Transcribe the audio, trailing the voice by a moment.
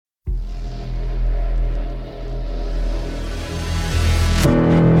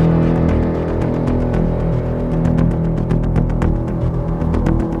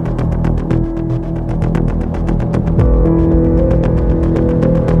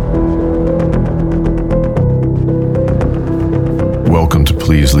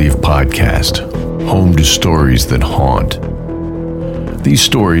Please Leave podcast, home to stories that haunt. These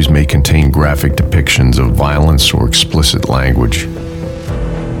stories may contain graphic depictions of violence or explicit language.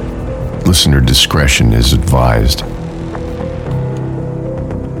 Listener discretion is advised.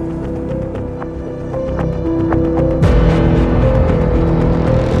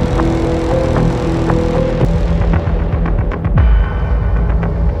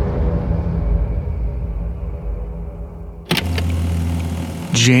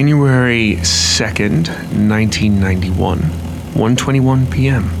 January 2nd, 1991, 1:21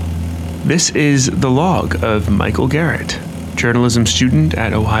 p.m. This is the log of Michael Garrett, journalism student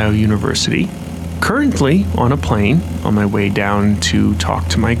at Ohio University, currently on a plane on my way down to talk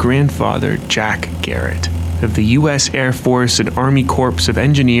to my grandfather, Jack Garrett, of the U.S. Air Force and Army Corps of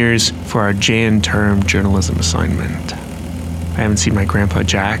Engineers for our Jan term journalism assignment. I haven't seen my grandpa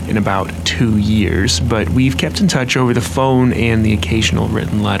Jack in about 2 years, but we've kept in touch over the phone and the occasional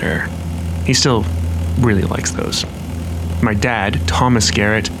written letter. He still really likes those. My dad, Thomas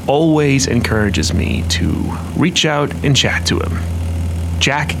Garrett, always encourages me to reach out and chat to him.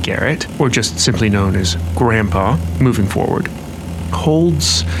 Jack Garrett, or just simply known as Grandpa, moving forward,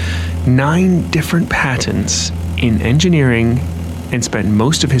 holds 9 different patents in engineering and spent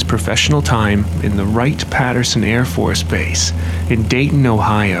most of his professional time in the Wright-Patterson Air Force Base in Dayton,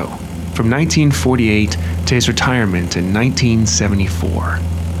 Ohio, from 1948 to his retirement in 1974.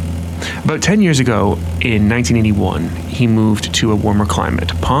 About 10 years ago, in 1981, he moved to a warmer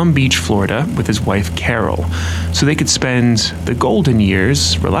climate, Palm Beach, Florida, with his wife Carol, so they could spend the golden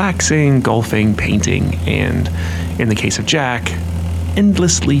years relaxing, golfing, painting, and, in the case of Jack,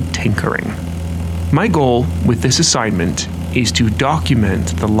 endlessly tinkering. My goal with this assignment is to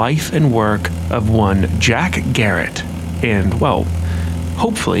document the life and work of one Jack Garrett and, well,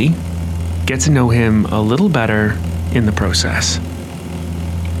 hopefully get to know him a little better in the process.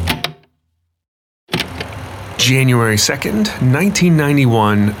 January 2nd,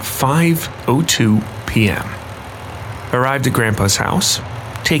 1991, 5:02 p.m. Arrived at Grandpa's house,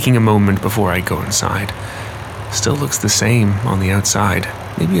 taking a moment before I go inside. Still looks the same on the outside,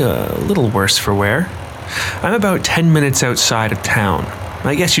 maybe a little worse for wear. I'm about 10 minutes outside of town.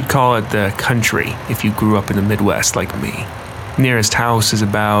 I guess you'd call it the country if you grew up in the Midwest like me. Nearest house is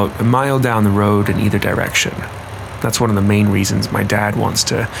about a mile down the road in either direction. That's one of the main reasons my dad wants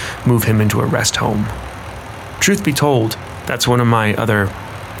to move him into a rest home. Truth be told, that's one of my other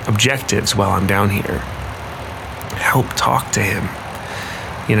objectives while I'm down here. Help talk to him.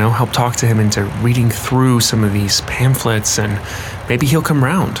 Help talk to him into reading through some of these pamphlets, and maybe he'll come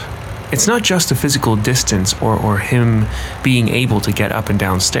round. It's not just a physical distance or him being able to get up and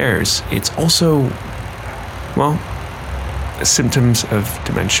down stairs. It's also, well, symptoms of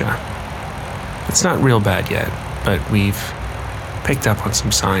dementia. It's not real bad yet, but we've picked up on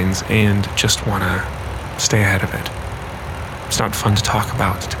some signs and just want to stay ahead of it. It's not fun to talk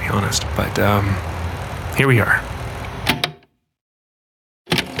about, to be honest, but here we are.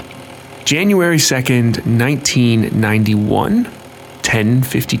 January 2nd, 1991,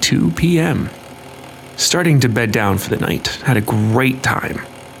 10:52 p.m. Starting to bed down for the night. Had a great time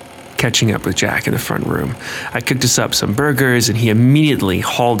catching up with Jack in the front room. I cooked us up some burgers, and he immediately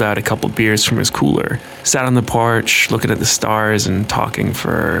hauled out a couple beers from his cooler. Sat on the porch, looking at the stars and talking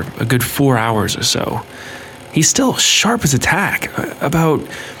for a good 4 hours or so. He's still sharp as a tack, about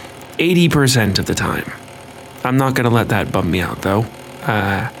 80% of the time. I'm not going to let that bum me out, though.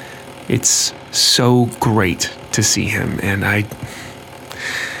 It's so great to see him, and I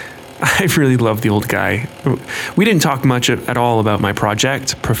really love the old guy. We didn't talk much at all about my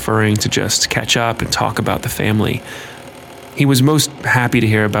project, preferring to just catch up and talk about the family. He was most happy to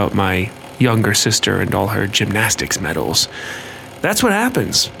hear about my younger sister and all her gymnastics medals. That's what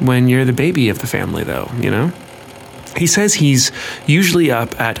happens when you're the baby of the family, though, He says he's usually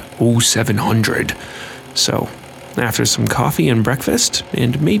up at 0700. So, after some coffee and breakfast,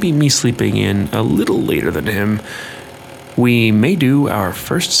 and maybe me sleeping in a little later than him, we may do our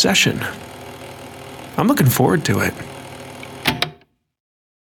first session. I'm looking forward to it.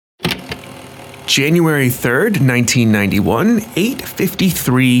 January 3rd, 1991,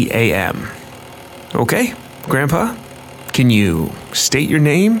 8:53 a.m. Okay, Grandpa, can you state your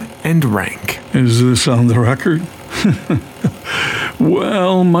name and rank? Is this on the record?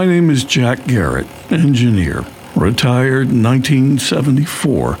 Well, my name is Jack Garrett, engineer, retired in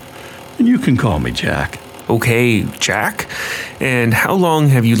 1974, and you can call me Jack. Okay, Jack. And how long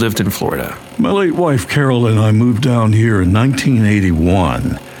have you lived in Florida? My late wife Carol and I moved down here in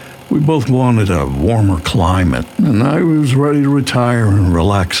 1981. We both wanted a warmer climate, and I was ready to retire and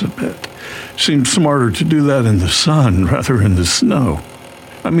relax a bit. Seemed smarter to do that in the sun rather than the snow.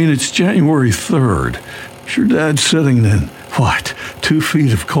 I mean, it's January 3rd. Is your dad sitting in, 2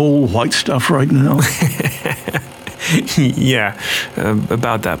 feet of cold white stuff right now? Yeah,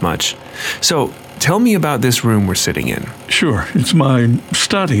 about that much. So, tell me about this room we're sitting in. Sure, it's my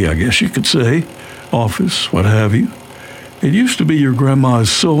study, I guess you could say. Office, what have you. It used to be your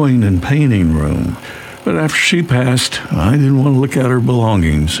grandma's sewing and painting room, but after she passed, I didn't want to look at her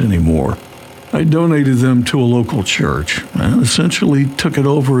belongings anymore. I donated them to a local church and essentially took it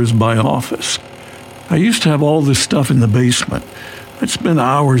over as my office. I used to have all this stuff in the basement. I'd spend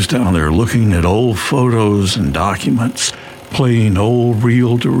hours down there looking at old photos and documents, playing old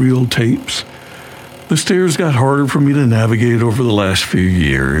reel-to-reel tapes. The stairs got harder for me to navigate over the last few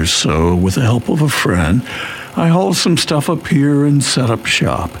years, so with the help of a friend, I hauled some stuff up here and set up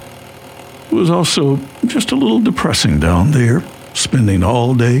shop. It was also just a little depressing down there, spending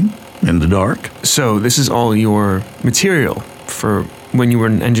all day in the dark. So, this is all your material for when you were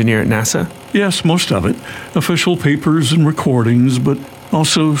an engineer at NASA? Yes, most of it. Official papers and recordings, but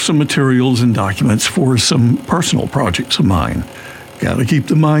also some materials and documents for some personal projects of mine. Gotta keep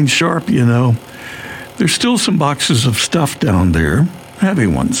the mind sharp, you know. There's still some boxes of stuff down there, heavy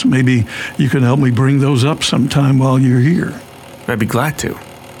ones. Maybe you can help me bring those up sometime while you're here. I'd be glad to.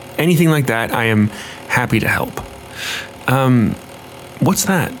 Anything like that, I am happy to help. What's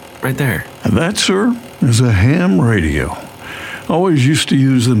that right there? That, sir, is a ham radio. Always used to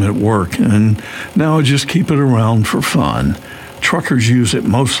use them at work, and now I just keep it around for fun. Truckers use it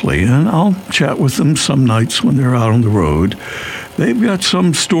mostly, and I'll chat with them some nights when they're out on the road. They've got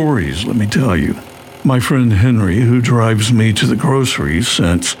some stories, let me tell you. My friend Henry, who drives me to the groceries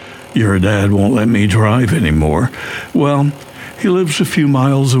since your dad won't let me drive anymore, well, he lives a few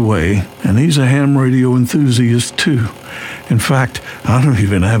miles away, and he's a ham radio enthusiast too. In fact, I don't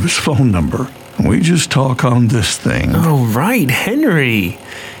even have his phone number. We just talk on this thing. Oh, right, Henry.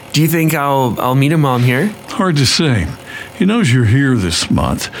 Do you think I'll meet him while I'm here? Hard to say. He knows you're here this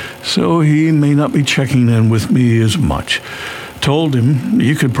month, so he may not be checking in with me as much. Told him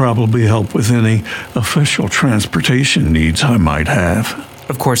you could probably help with any official transportation needs I might have.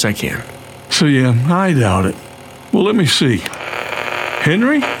 Of course I can. So yeah, I doubt it. Well, let me see.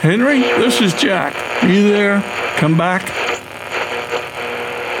 Henry, this is Jack. You there? Come back?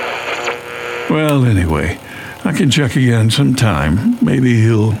 Well, anyway, I can check again sometime. Maybe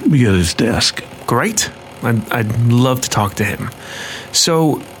he'll be at his desk. Great. I'd love to talk to him.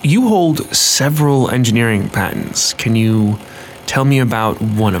 So, you hold several engineering patents. Can you tell me about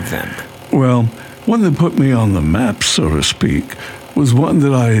one of them? Well, one that put me on the map, so to speak, was one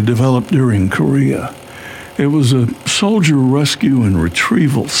that I developed during Korea. It was a soldier rescue and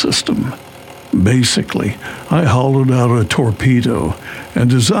retrieval system. Basically, I hollowed out a torpedo and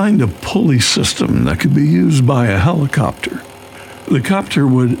designed a pulley system that could be used by a helicopter. The copter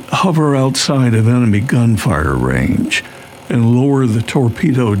would hover outside of enemy gunfire range and lower the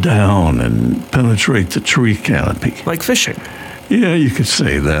torpedo down and penetrate the tree canopy. Like fishing? Yeah, you could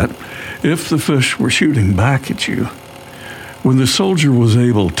say that, if the fish were shooting back at you. When the soldier was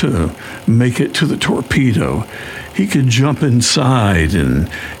able to make it to the torpedo, he could jump inside and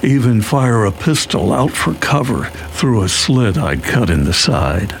even fire a pistol out for cover through a slit I'd cut in the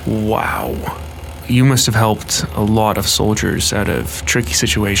side. Wow. You must have helped a lot of soldiers out of tricky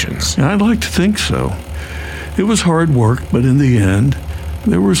situations. I'd like to think so. It was hard work, but in the end,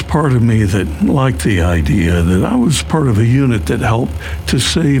 there was part of me that liked the idea that I was part of a unit that helped to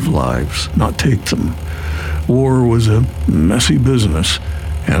save lives, not take them. War was a messy business,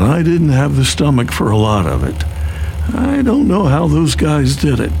 and I didn't have the stomach for a lot of it. I don't know how those guys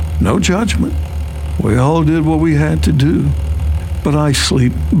did it. No judgment. We all did what we had to do. But I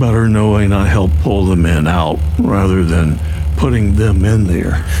sleep better knowing I helped pull the men out rather than putting them in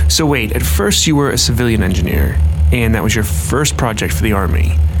there. So wait, at first you were a civilian engineer, and that was your first project for the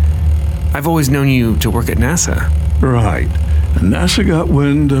Army. I've always known you to work at NASA. Right. And NASA got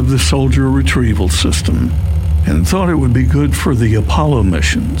wind of the soldier retrieval system and thought it would be good for the Apollo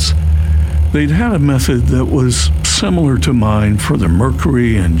missions. They'd had a method that was similar to mine for the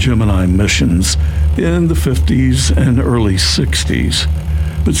Mercury and Gemini missions in the 50s and early 60s.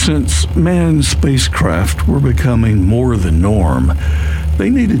 But since manned spacecraft were becoming more the norm, they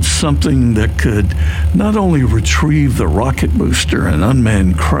needed something that could not only retrieve the rocket booster and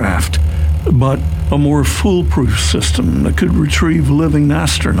unmanned craft, but a more foolproof system that could retrieve living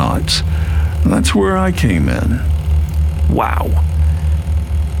astronauts. And that's where I came in. Wow.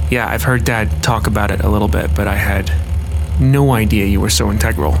 Yeah, I've heard Dad talk about it a little bit, but I had no idea you were so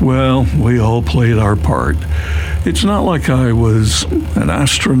integral. Well, we all played our part. It's not like I was an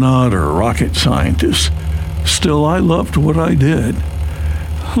astronaut or a rocket scientist. Still, I loved what I did.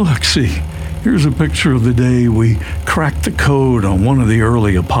 Look, see, here's a picture of the day we cracked the code on one of the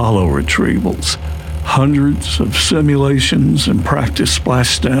early Apollo retrievals. Hundreds of simulations and practice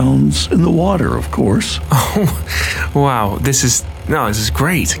splashdowns in the water, of course. Oh, wow. This is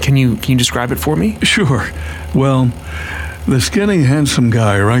great. Can you describe it for me? Sure. Well, the skinny, handsome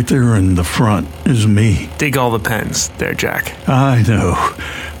guy right there in the front is me. Dig all the pens there, Jack. I know.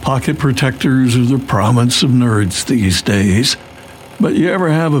 Pocket protectors are the province of nerds these days. But you ever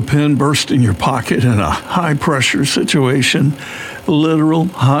have a pen burst in your pocket in a high-pressure situation? Literal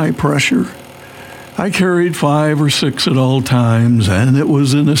high pressure? I carried 5 or 6 at all times, and it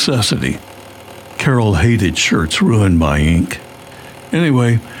was a necessity. Carol hated shirts ruined by ink.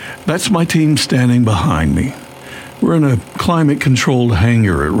 Anyway, that's my team standing behind me. We're in a climate-controlled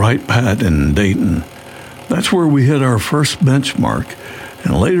hangar at Wright Pat in Dayton. That's where we hit our first benchmark,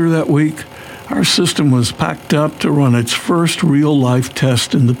 and later that week, our system was packed up to run its first real-life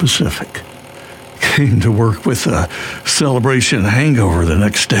test in the Pacific. Came to work with a celebration hangover the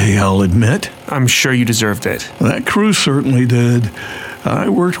next day, I'll admit. I'm sure you deserved it. That crew certainly did. I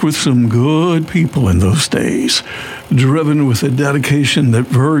worked with some good people in those days, driven with a dedication that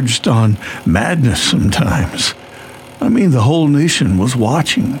verged on madness sometimes. I mean, the whole nation was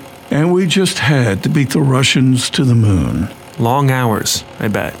watching, and we just had to beat the Russians to the moon. Long hours, I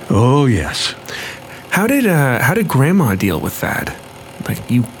bet. Oh, yes. How did Grandma deal with that? Like,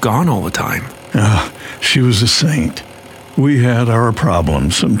 you gone all the time. She was a saint. We had our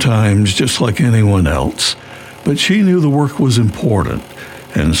problems sometimes, just like anyone else. But she knew the work was important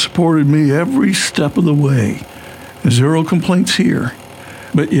and supported me every step of the way. 0 complaints here.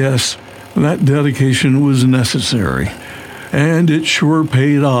 But yes, that dedication was necessary. And it sure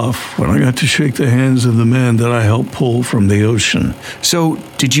paid off when I got to shake the hands of the men that I helped pull from the ocean. So,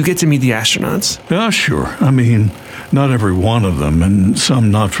 did you get to meet the astronauts? Yeah, sure. I mean, not every one of them, and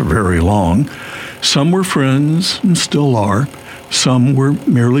some not for very long. Some were friends, and still are. Some were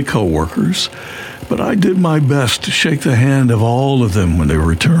merely co-workers. But I did my best to shake the hand of all of them when they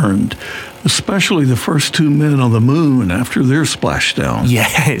returned, especially the first 2 men on the moon after their splashdown.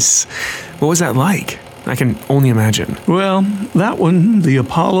 Yes. What was that like? I can only imagine. Well, that one, the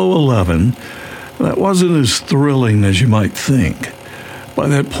Apollo 11, that wasn't as thrilling as you might think. By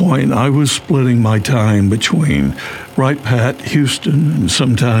that point, I was splitting my time between Wright Pat, Houston, and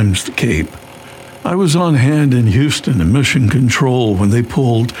sometimes the Cape. I was on hand in Houston in Mission Control when they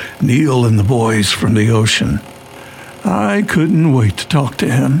pulled Neil and the boys from the ocean. I couldn't wait to talk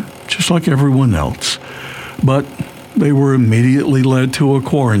to him, just like everyone else. But they were immediately led to a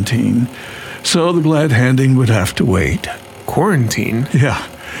quarantine, so the glad handing would have to wait. Quarantine? Yeah.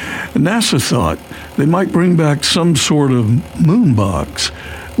 NASA thought they might bring back some sort of moonbugs.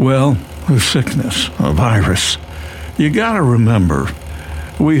 Well, a sickness, a virus. You gotta remember,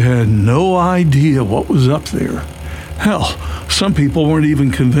 we had no idea what was up there. Hell, some people weren't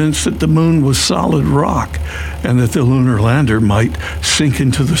even convinced that the moon was solid rock and that the lunar lander might sink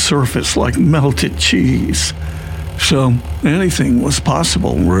into the surface like melted cheese. So anything was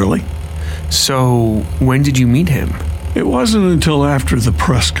possible, really. So, when did you meet him? It wasn't until after the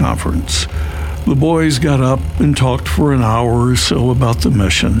press conference. The boys got up and talked for an hour or so about the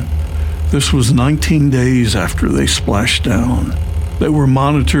mission. This was 19 days after they splashed down. They were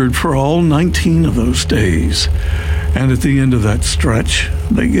monitored for all 19 of those days. And at the end of that stretch,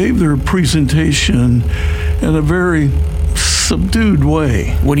 they gave their presentation in a very subdued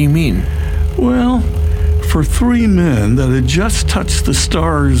way. What do you mean? Well, for 3 men that had just touched the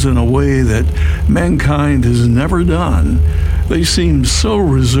stars in a way that mankind has never done, they seemed so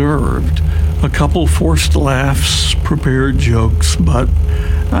reserved. A couple forced laughs, prepared jokes, but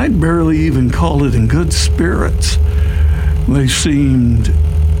I'd barely even call it in good spirits. They seemed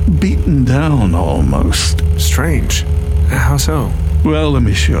beaten down almost. Strange. How so? Well, let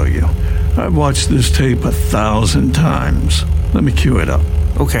me show you. I've watched this tape 1,000 times. Let me cue it up.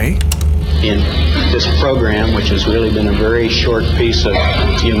 Okay. In this program, which has really been a very short piece of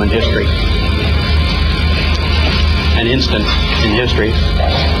human history, an instant in history,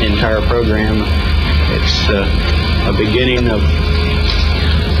 the entire program, it's a beginning of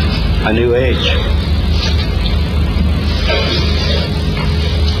a new age.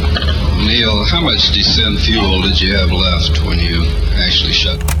 Neil, how much descent fuel did you have left when you actually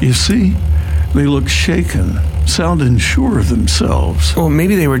shut? You see, they looked shaken, sounding sure of themselves. Well,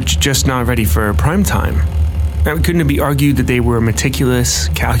 maybe they were just not ready for prime time. Couldn't it be argued that they were meticulous,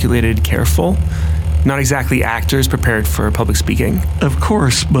 calculated, careful? Not exactly actors prepared for public speaking? Of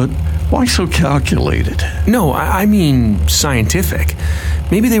course, but Why so calculated? No, I mean scientific.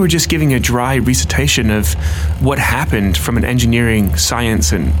 Maybe they were just giving a dry recitation of what happened from an engineering,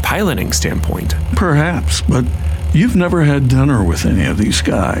 science, and piloting standpoint. Perhaps, but you've never had dinner with any of these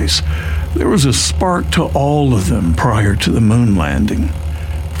guys. There was a spark to all of them prior to the moon landing.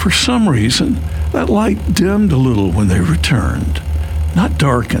 For some reason, that light dimmed a little when they returned. Not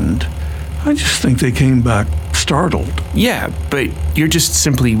darkened. I just think they came back startled. Yeah, but you're just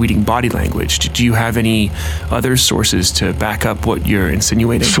simply reading body language. Do you have any other sources to back up what you're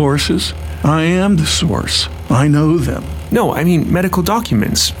insinuating? Sources? I am the source. I know them. No, I mean medical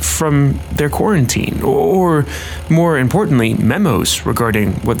documents from their quarantine, or more importantly, memos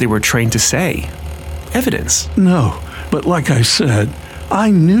regarding what they were trained to say. Evidence. No, but like I said,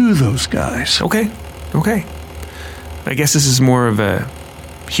 I knew those guys. Okay. I guess this is more of a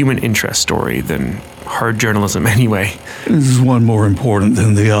human interest story than hard journalism anyway. This is one more important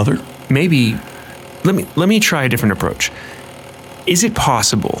than the other. Maybe, let me try a different approach. Is it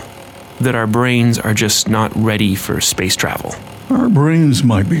possible that our brains are just not ready for space travel? Our brains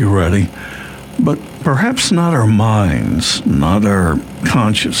might be ready, but perhaps not our minds, not our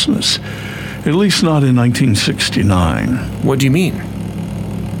consciousness. At least not in 1969. What do you mean?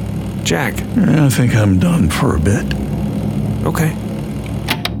 Jack? I think I'm done for a bit. Okay.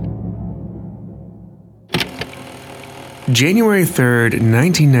 January 3rd,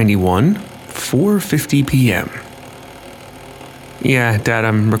 1991, 4:50 p.m. Yeah, Dad,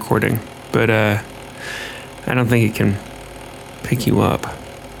 I'm recording, but I don't think it can pick you up.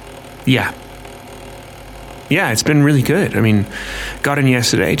 Yeah, it's been really good. I mean, got in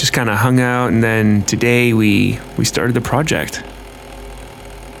yesterday, just kind of hung out, and then today we started the project.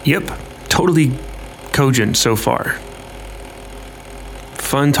 Yep, totally cogent so far.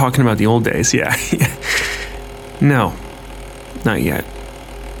 Fun talking about the old days, yeah. No, not yet.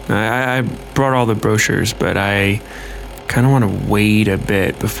 I brought all the brochures, but I kind of want to wait a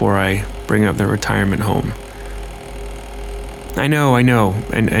bit before I bring up the retirement home. I know,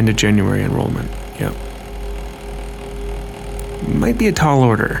 and end of January enrollment, yep. Might be a tall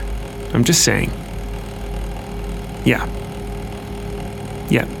order, I'm just saying. Yeah,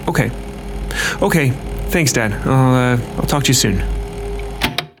 okay. Okay, thanks, Dad. I'll talk to you soon.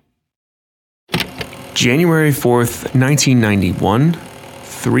 January 4th, 1991,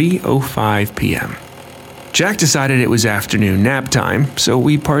 3:05 p.m. Jack decided it was afternoon nap time, so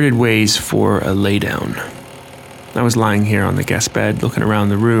we parted ways for a laydown. I was lying here on the guest bed, looking around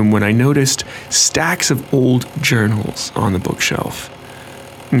the room, when I noticed stacks of old journals on the bookshelf.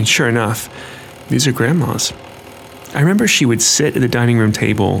 I mean, sure enough, these are Grandma's. I remember she would sit at the dining room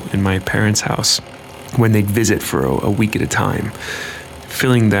table in my parents' house when they'd visit for a week at a time,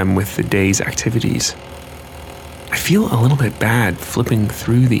 filling them with the day's activities. I feel a little bit bad flipping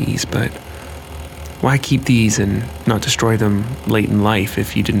through these, but why keep these and not destroy them late in life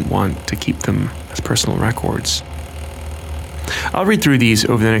if you didn't want to keep them as personal records? I'll read through these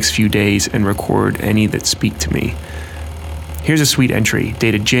over the next few days and record any that speak to me. Here's a sweet entry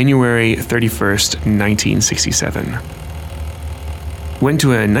dated January 31st, 1967. Went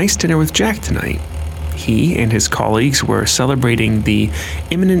to a nice dinner with Jack tonight. He and his colleagues were celebrating the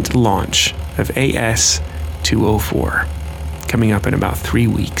imminent launch of AS-204, coming up in about 3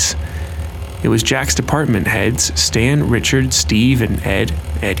 weeks. It was Jack's department heads, Stan, Richard, Steve, and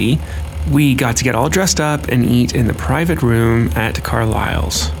Eddie. We got to get all dressed up and eat in the private room at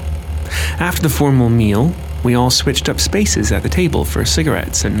Carlisle's. After the formal meal, we all switched up spaces at the table for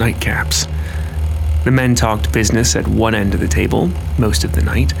cigarettes and nightcaps. The men talked business at one end of the table most of the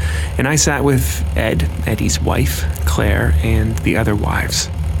night, and I sat with Eddie's wife, Claire, and the other wives.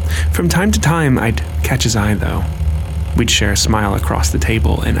 From time to time, I'd catch his eye, though. We'd share a smile across the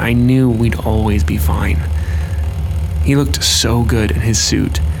table, and I knew we'd always be fine. He looked so good in his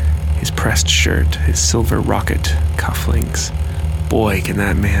suit, his pressed shirt, his silver rocket cufflinks. Boy, can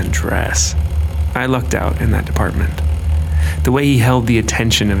that man dress. I lucked out in that department. The way he held the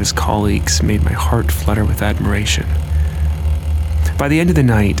attention of his colleagues made my heart flutter with admiration. By the end of the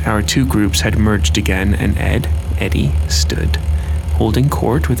night, our two groups had merged again, and Eddie, stood, holding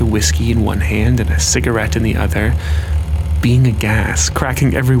court with a whiskey in one hand and a cigarette in the other, being a gas,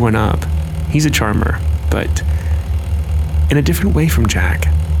 cracking everyone up. He's a charmer, but in a different way from Jack.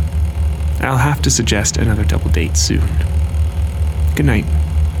 I'll have to suggest another double date soon. Good night.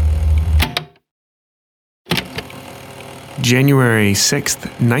 January 6th,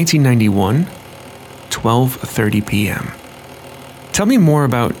 1991, 12:30 p.m. Tell me more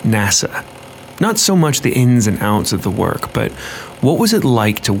about NASA. Not so much the ins and outs of the work, but what was it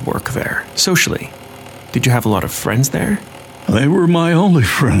like to work there, socially? Did you have a lot of friends there? They were my only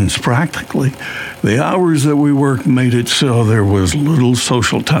friends, practically. The hours that we worked made it so there was little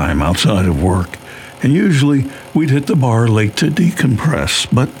social time outside of work, and usually we'd hit the bar late to decompress,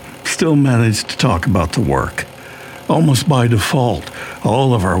 but still managed to talk about the work. Almost by default,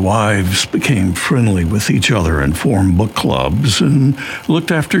 all of our wives became friendly with each other and formed book clubs and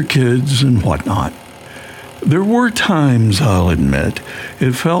looked after kids and whatnot. There were times, I'll admit,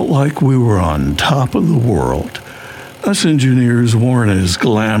 it felt like we were on top of the world. Us engineers weren't as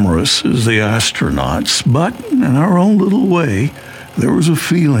glamorous as the astronauts, but in our own little way, there was a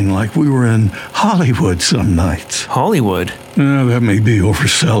feeling like we were in Hollywood some nights. Hollywood? That may be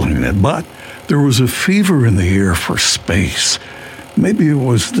overselling it, but there was a fever in the air for space. Maybe it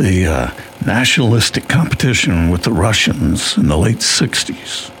was the nationalistic competition with the Russians in the late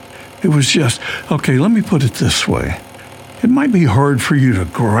 60s. It was just, okay, let me put it this way. It might be hard for you to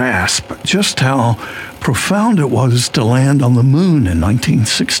grasp just how profound it was to land on the moon in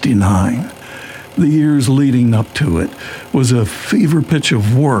 1969. The years leading up to it was a fever pitch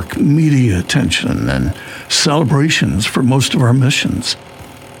of work, media attention, and celebrations for most of our missions.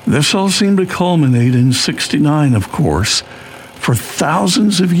 This all seemed to culminate in 69, of course. For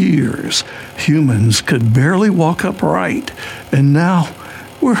thousands of years, humans could barely walk upright, and now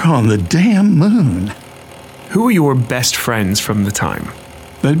we're on the damn moon. Who were your best friends from the time?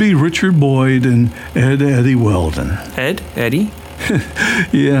 That'd be Richard Boyd and Eddie Weldon. Eddie?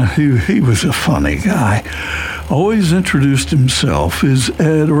 Yeah, he was a funny guy. Always introduced himself as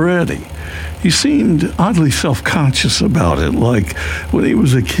Ed or Eddie. He seemed oddly self-conscious about it, like when he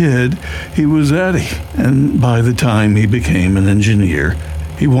was a kid, he was Eddie, and by the time he became an engineer,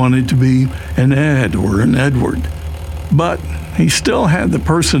 he wanted to be an Ed or an Edward. But he still had the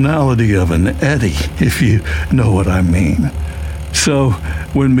personality of an Eddie, if you know what I mean. So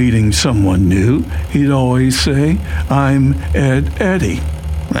when meeting someone new, he'd always say, "I'm Eddie,"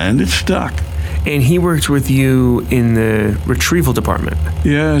 and it stuck. And he worked with you in the retrieval department?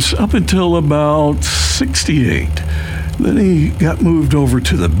 Yes, up until about 68. Then he got moved over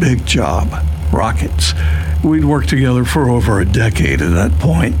to the big job, rockets. We'd worked together for over a decade at that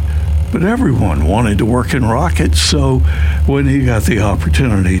point. But everyone wanted to work in rockets, so when he got the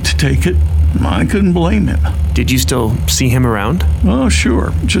opportunity to take it, I couldn't blame him. Did you still see him around? Oh,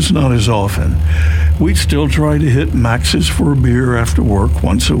 sure, just not as often. We'd still try to hit Max's for a beer after work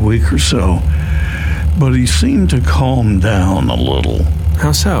once a week or so. But he seemed to calm down a little.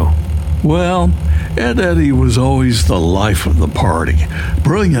 How so? Well, Eddie was always the life of the party.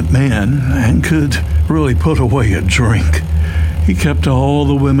 Brilliant man, and could really put away a drink. He kept all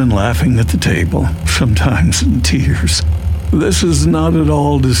the women laughing at the table, sometimes in tears. This is not at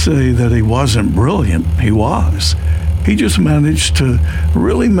all to say that he wasn't brilliant. He was. He just managed to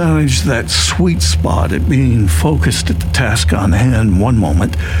really manage that sweet spot at being focused at the task on hand one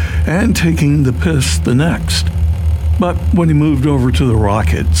moment and taking the piss the next. But when he moved over to the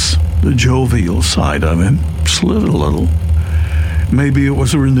rockets, the jovial side of him slid a little. Maybe it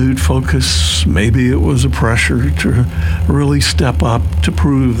was a renewed focus, maybe it was a pressure to really step up to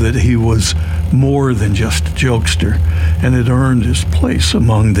prove that he was more than just a jokester and had earned his place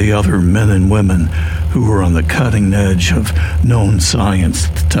among the other men and women who were on the cutting edge of known science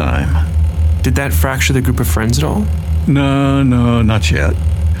at the time. Did that fracture the group of friends at all? No, not yet.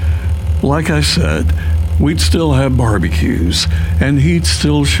 Like I said, we'd still have barbecues, and he'd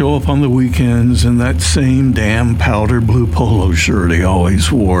still show up on the weekends in that same damn powder blue polo shirt he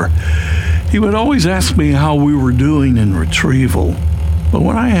always wore. He would always ask me how we were doing in retrieval, but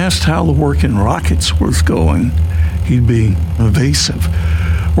when I asked how the work in rockets was going, he'd be evasive,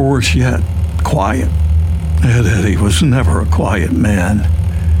 or worse yet, quiet. Eddie was never a quiet man.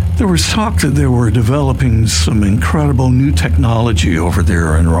 There was talk that they were developing some incredible new technology over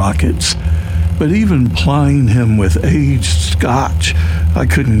there in rockets, but even plying him with aged scotch, I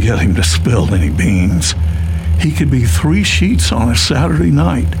couldn't get him to spill any beans. He could be 3 sheets on a Saturday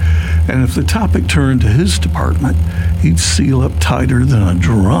night, and if the topic turned to his department, he'd seal up tighter than a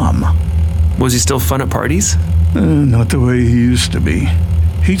drum. Was he still fun at parties? Not the way he used to be.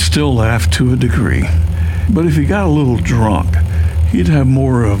 He'd still laugh to a degree, but if he got a little drunk, he'd have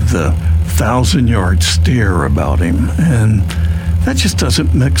more of the 1,000-yard stare about him, and that just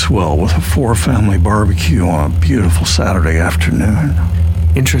doesn't mix well with a 4-family barbecue on a beautiful Saturday afternoon.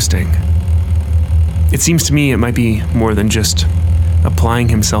 Interesting. It seems to me it might be more than just applying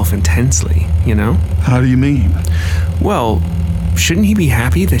himself intensely, you know? How do you mean? Well, shouldn't he be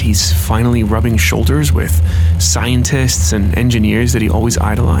happy that he's finally rubbing shoulders with scientists and engineers that he always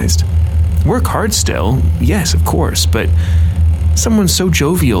idolized? Work hard still, yes, of course, but Someone so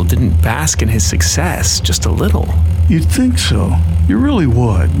jovial didn't bask in his success just a little. You'd think so. You really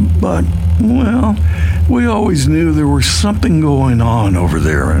would. But, well, we always knew there was something going on over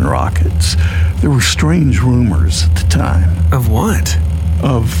there in rockets. There were strange rumors at the time. Of what?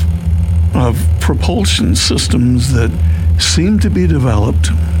 Of propulsion systems that seemed to be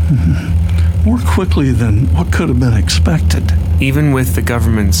developed more quickly than what could have been expected. Even with the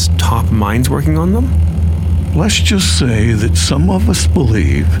government's top minds working on them? Let's just say that some of us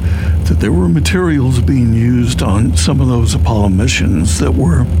believe that there were materials being used on some of those Apollo missions that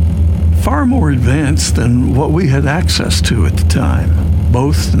were far more advanced than what we had access to at the time,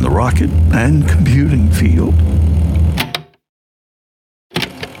 both in the rocket and computing field.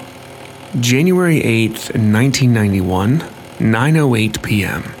 January 8th, 1991, 9:08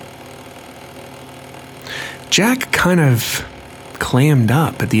 p.m. Jack kind of clammed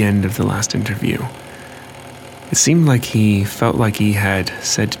up at the end of the last interview. It seemed like he felt like he had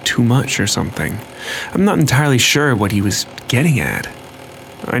said too much or something. I'm not entirely sure what he was getting at.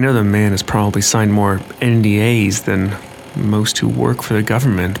 I know the man has probably signed more NDAs than most who work for the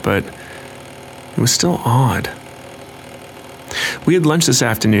government, but it was still odd. We had lunch this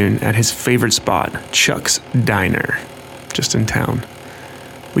afternoon at his favorite spot, Chuck's Diner, just in town.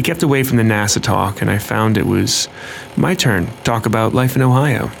 We kept away from the NASA talk, and I found it was my turn to talk about life in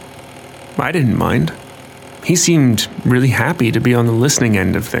Ohio. I didn't mind. He seemed really happy to be on the listening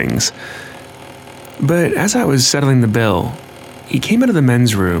end of things. But as I was settling the bill, he came out of the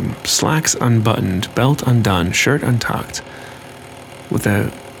men's room, slacks unbuttoned, belt undone, shirt untucked, with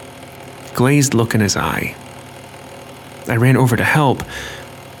a glazed look in his eye. I ran over to help,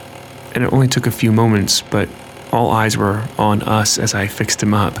 and it only took a few moments, but all eyes were on us as I fixed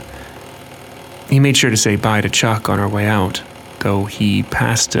him up. He made sure to say bye to Chuck on our way out, though he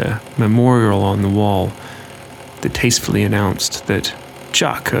passed a memorial on the wall that tastefully announced that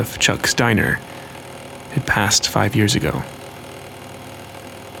Chuck of Chuck's Diner had passed 5 years ago.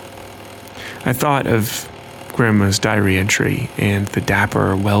 I thought of Grandma's diary entry and the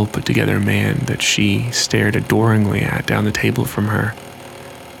dapper, well-put-together man that she stared adoringly at down the table from her.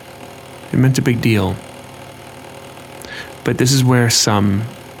 It meant a big deal. But this is where some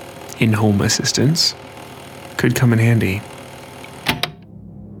in-home assistance could come in handy.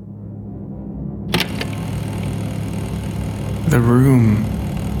 The room.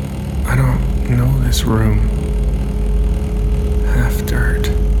 I don't know this room. Half dirt.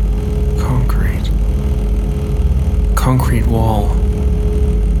 Concrete wall.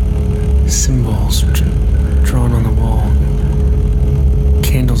 Symbols drawn on the wall.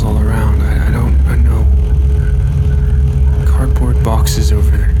 Candles all around. I know. Cardboard boxes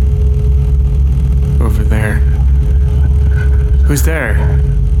over there. Who's there?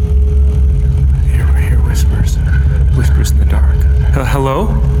 I hear whispers. Whispers in the dark. Hello?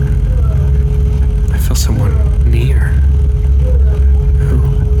 I feel someone near. Who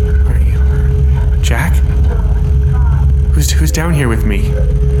are you? Jack? Who's down here with me?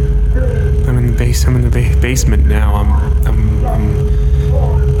 I'm in the basement now.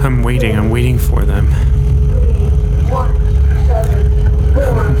 I'm waiting. I'm waiting for them.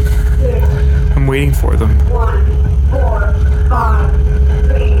 I'm waiting for them. 1, 4, 5,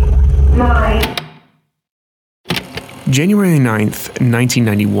 3, 9. January 9th,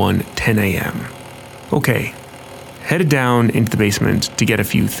 1991, 10 a.m. Okay. Headed down into the basement to get a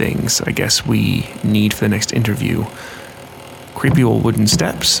few things I guess we need for the next interview. Creepy old wooden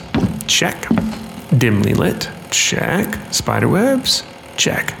steps. Check. Dimly lit. Check. Spiderwebs.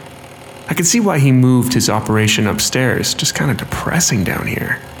 Check. I could see why he moved his operation upstairs. Just kind of depressing down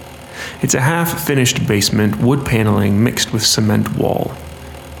here. It's a half-finished basement, wood paneling mixed with cement wall.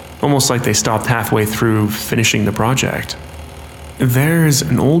 Almost like they stopped halfway through finishing the project. There's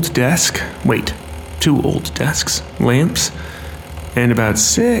an old desk. Wait, 2 old desks, lamps, and about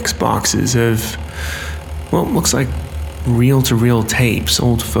 6 boxes of, well, looks like reel-to-reel tapes,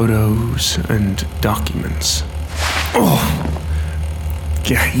 old photos, and documents. Oh!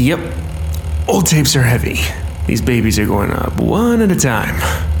 Yeah, yep. Old tapes are heavy. These babies are going up one at a time.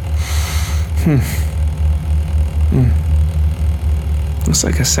 Looks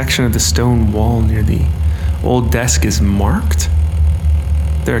like a section of the stone wall near the old desk is marked.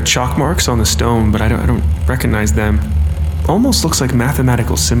 There are chalk marks on the stone, but I don't recognize them. Almost looks like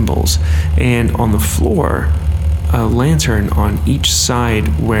mathematical symbols. And on the floor, a lantern on each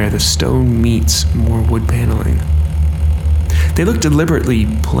side where the stone meets more wood paneling. They look deliberately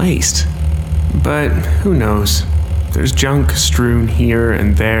placed, but who knows? There's junk strewn here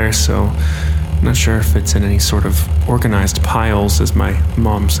and there, so I'm not sure if it's in any sort of organized piles, as my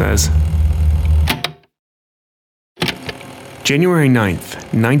mom says. January 9th,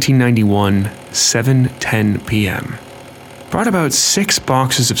 1991, 7:10 p.m. Brought about 6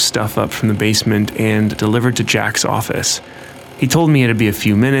 boxes of stuff up from the basement and delivered to Jack's office. He told me it'd be a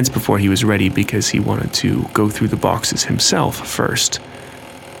few minutes before he was ready because he wanted to go through the boxes himself first.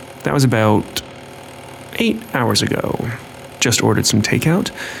 That was about 8 hours ago. Just ordered some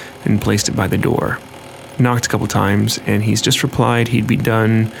takeout and placed it by the door. Knocked a couple times and he's just replied he'd be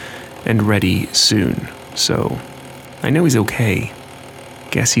done and ready soon. So I know he's okay.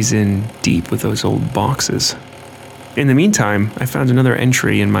 Guess he's in deep with those old boxes. In the meantime, I found another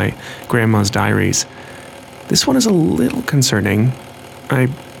entry in my grandma's diaries. This one is a little concerning. I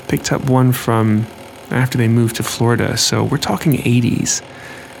picked up one from after they moved to Florida, so we're talking 80s.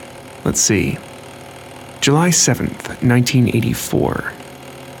 Let's see. July 7th, 1984.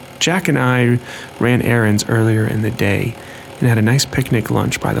 Jack and I ran errands earlier in the day and had a nice picnic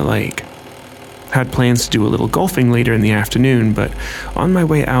lunch by the lake. Had plans to do a little golfing later in the afternoon, but on my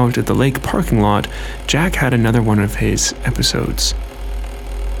way out at the lake parking lot, Jack had another one of his episodes.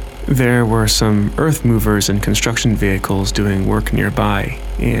 There were some earth movers and construction vehicles doing work nearby,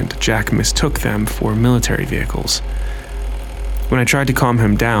 and Jack mistook them for military vehicles. When I tried to calm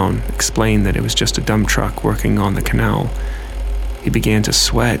him down, explain that it was just a dump truck working on the canal, he began to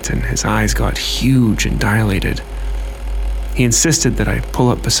sweat and his eyes got huge and dilated. He insisted that I pull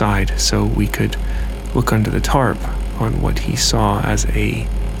up beside so we could look under the tarp on what he saw as a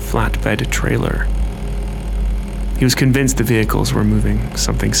flatbed trailer. He was convinced the vehicles were moving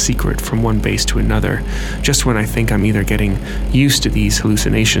something secret from one base to another, just when I think I'm either getting used to these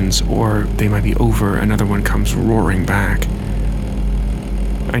hallucinations or they might be over, another one comes roaring back.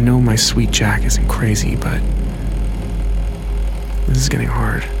 I know my sweet Jack isn't crazy, but this is getting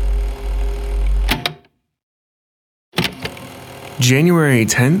hard. January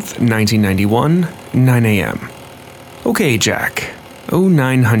 10th, 1991, 9 a.m. Okay, Jack.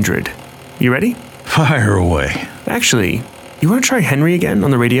 0900. You ready? Fire away. Actually, you want to try Henry again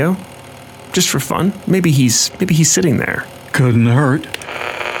on the radio? Just for fun? Maybe he's sitting there. Couldn't hurt.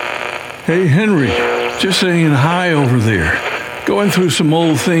 Hey, Henry. Just saying hi over there. Going through some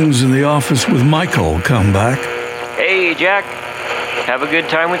old things in the office with Michael. Come back. Hey, Jack. Have a good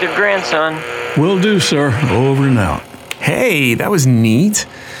time with your grandson. Will do, sir. Over and out. Hey, that was neat.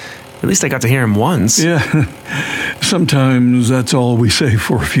 At least I got to hear him once. Yeah, sometimes that's all we say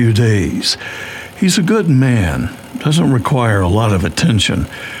for a few days. He's a good man. Doesn't require a lot of attention,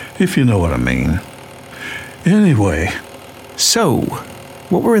 if you know what I mean. Anyway. So,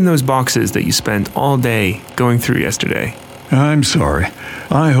 what were in those boxes that you spent all day going through yesterday? I'm sorry.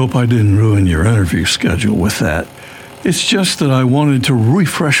 I hope I didn't ruin your interview schedule with that. It's just that I wanted to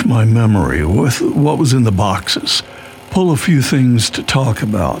refresh my memory with what was in the boxes. Pull a few things to talk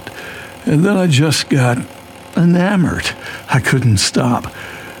about. And then I just got enamored. I couldn't stop.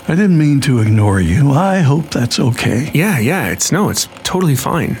 I didn't mean to ignore you. I hope that's okay. Yeah, it's totally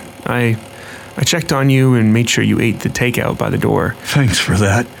fine. I checked on you and made sure you ate the takeout by the door. Thanks for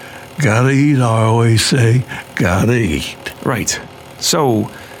that. Gotta eat, I always say. Gotta eat. Right.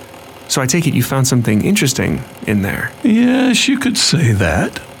 So I take it you found something interesting in there. Yes, you could say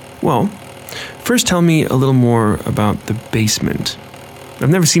that. Well, first tell me a little more about the basement. I've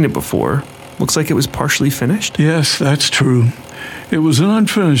never seen it before. Looks like it was partially finished. Yes, that's true. It was an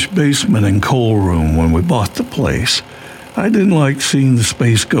unfinished basement and coal room when we bought the place. I didn't like seeing the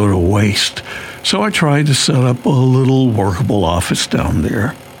space go to waste, so I tried to set up a little workable office down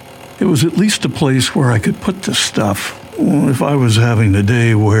there. It was at least a place where I could put the stuff if I was having a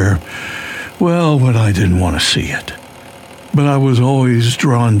day when I didn't want to see it. But I was always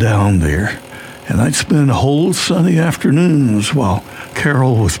drawn down there, and I'd spend whole sunny afternoons while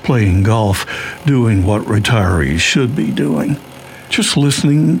Carol was playing golf, doing what retirees should be doing. Just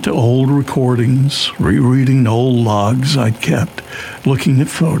listening to old recordings, rereading old logs I'd kept, looking at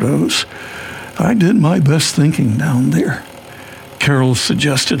photos. I did my best thinking down there. Carol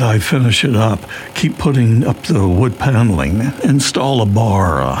suggested I finish it up, keep putting up the wood paneling, install a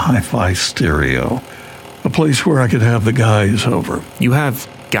bar, a hi-fi stereo, a place where I could have the guys over. You have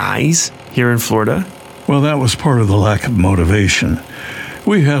guys here in Florida? Well, that was part of the lack of motivation.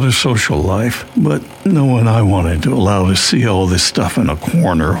 We had a social life, but no one I wanted to allow to see all this stuff in a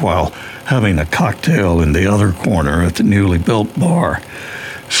corner while having a cocktail in the other corner at the newly built bar.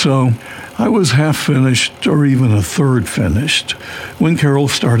 So I was half finished, or even a third finished, when Carol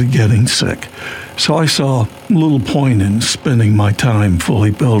started getting sick. So I saw little point in spending my time fully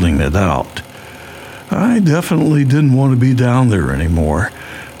building it out. I definitely didn't want to be down there anymore.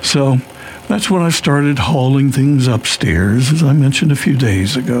 So that's when I started hauling things upstairs, as I mentioned a few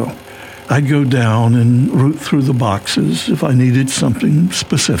days ago. I'd go down and root through the boxes if I needed something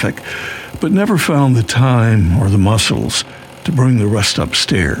specific, but never found the time or the muscles to bring the rest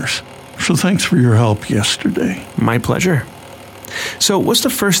upstairs. So thanks for your help yesterday. My pleasure. So what's the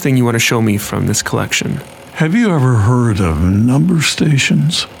first thing you want to show me from this collection? Have you ever heard of number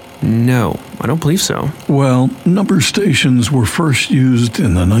stations? No, I don't believe so. Well, number stations were first used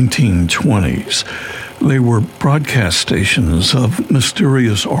in the 1920s. They were broadcast stations of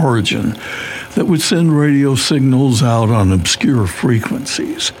mysterious origin that would send radio signals out on obscure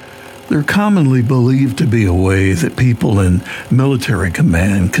frequencies. They're commonly believed to be a way that people in military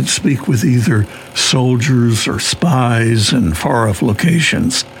command could speak with either soldiers or spies in far-off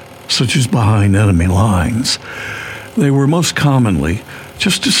locations, such as behind enemy lines. They were most commonly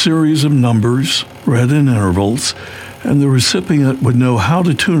just a series of numbers, read in intervals, and the recipient would know how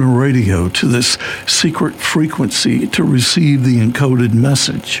to tune a radio to this secret frequency to receive the encoded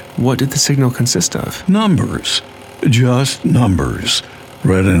message. What did the signal consist of? Numbers. Just numbers.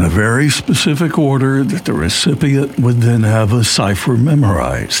 Read in a very specific order that the recipient would then have a cipher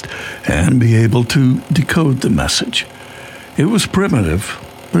memorized and be able to decode the message. It was primitive,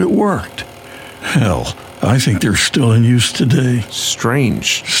 but it worked. Hell, I think they're still in use today.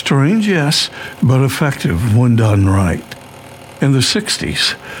 Strange. Strange, yes, but effective when done right. In the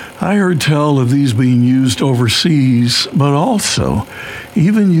 60s, I heard tell of these being used overseas, but also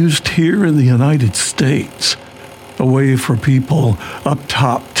even used here in the United States. A way for people up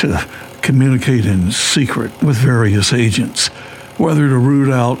top to communicate in secret with various agents, whether to root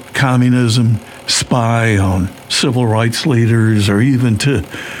out communism, spy on civil rights leaders, or even to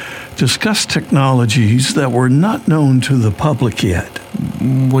discuss technologies that were not known to the public yet.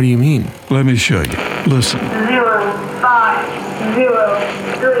 What do you mean? Let me show you. Listen.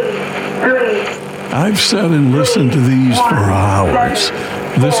 050333. I've sat and listened to these for hours.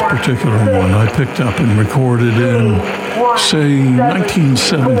 This particular one I picked up and recorded in, say,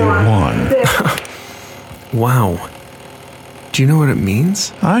 1971. Wow. Do you know what it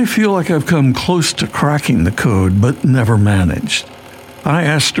means? I feel like I've come close to cracking the code, but never managed. I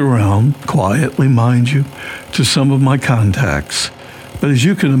asked around, quietly, mind you, to some of my contacts. But as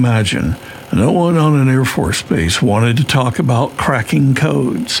you can imagine, no one on an Air Force base wanted to talk about cracking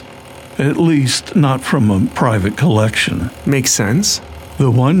codes. At least not from a private collection. Makes sense. The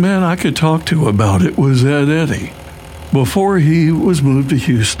one man I could talk to about it was Ed Eddy. Before he was moved to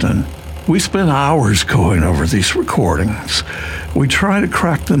Houston, we spent hours going over these recordings. We tried to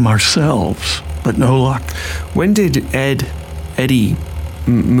crack them ourselves, but no luck. When did Eddie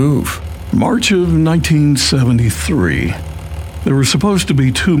move? March of 1973. There were supposed to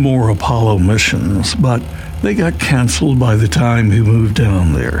be 2 more Apollo missions, but they got canceled by the time he moved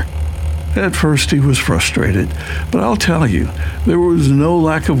down there. At first he was frustrated, but I'll tell you, there was no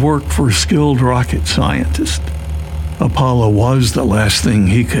lack of work for a skilled rocket scientist. Apollo was the last thing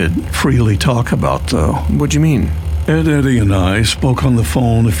he could freely talk about, though. What do you mean? Ed Eddy and I spoke on the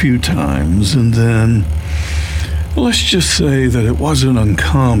phone a few times, and then, let's just say that it wasn't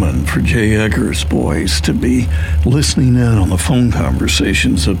uncommon for J. Edgar's boys to be listening in on the phone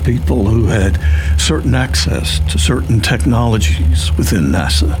conversations of people who had certain access to certain technologies within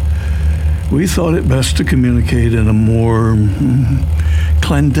NASA. We thought it best to communicate in a more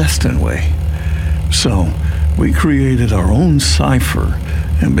clandestine way. So we created our own cipher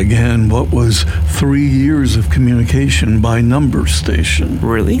and began what was 3 years of communication by number station.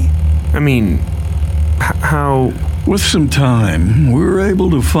 Really? I mean, how? With some time, we were able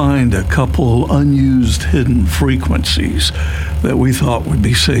to find a couple unused hidden frequencies that we thought would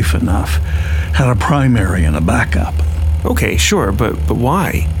be safe enough. Had a primary and a backup. Okay, sure, but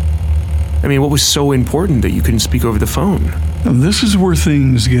why? I mean, what was so important that you couldn't speak over the phone? And this is where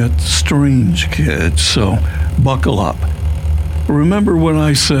things get strange, kids, so buckle up. Remember when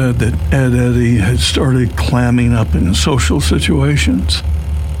I said that Ed Eddy had started clamming up in social situations?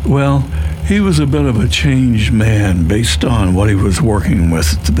 Well, he was a bit of a changed man based on what he was working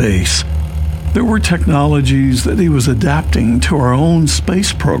with at the base. There were technologies that he was adapting to our own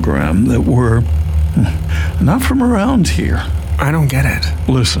space program that were not from around here. I don't get it.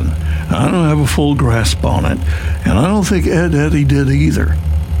 Listen, I don't have a full grasp on it, and I don't think Ed Eddy did either.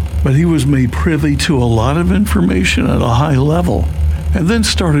 But he was made privy to a lot of information at a high level, and then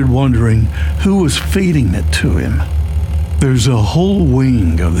started wondering who was feeding it to him. There's a whole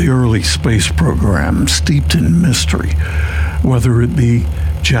wing of the early space program steeped in mystery, whether it be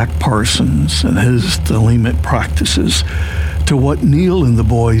Jack Parsons and his Thelemic practices, to what Neil and the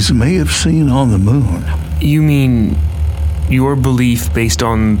boys may have seen on the moon. You mean your belief based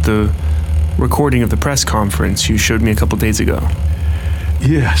on the recording of the press conference you showed me a couple days ago?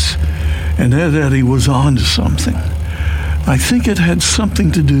 Yes. and Ed Eddie was on to something. I think it had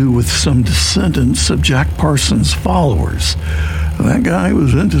something to do with some descendants of Jack Parsons' followers. That guy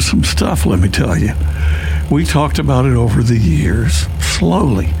was into some stuff, let me tell you. We talked about it over the years,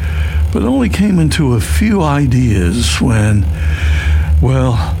 slowly, but only came into a few ideas when,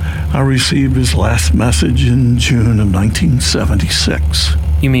 well, I received his last message in June of 1976.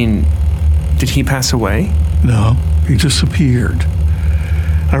 You mean, did he pass away? No, he disappeared.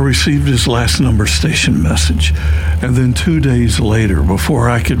 I received his last number station message, and then 2 days later, before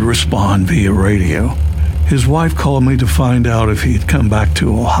I could respond via radio, his wife called me to find out if he had come back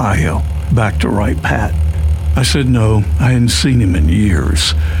to Ohio, back to Wright Pat. I said no, I hadn't seen him in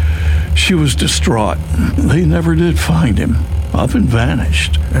years. She was distraught. They never did find him. Up and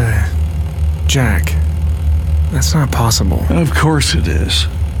vanished. Jack, that's not possible. Of course it is.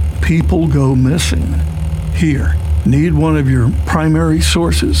 People go missing. Here, need one of your primary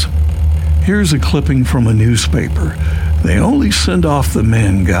sources? Here's a clipping from a newspaper. They only send off the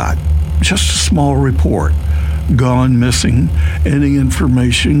men got. Just a small report. Gone missing. Any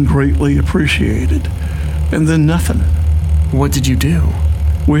information greatly appreciated. And then nothing. What did you do?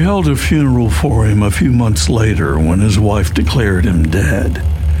 We held a funeral for him a few months later when his wife declared him dead.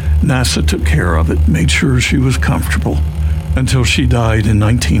 NASA took care of it, made sure she was comfortable, until she died in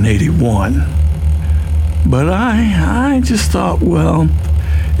 1981. But I just thought, well,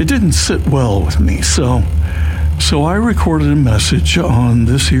 it didn't sit well with me, so I recorded a message on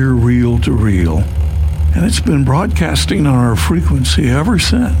this here reel-to-reel, and it's been broadcasting on our frequency ever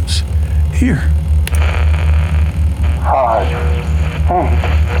since. Here. 5, 8,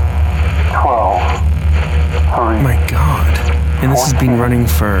 12, 3. My God. And this has been running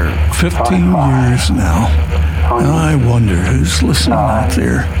for 15 years now. I wonder who's listening out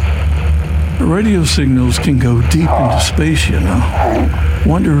there. The radio signals can go deep into space, you know.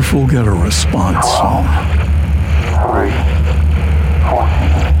 Wonder if we'll get a response soon. 3,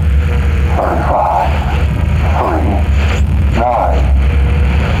 14, 35, 3, 9,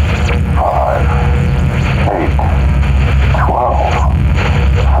 5, 8, 12,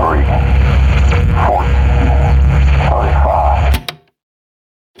 3, 14, 35.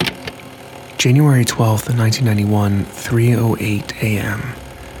 January 12th, 1991, 3:08 a.m.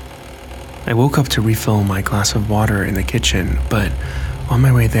 I woke up to refill my glass of water in the kitchen, but on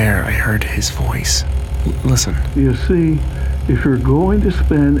my way there, I heard his voice. Listen. You see, if you're going to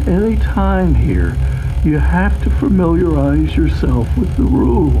spend any time here, you have to familiarize yourself with the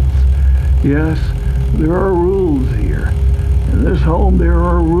rules. Yes, there are rules here. In this home, there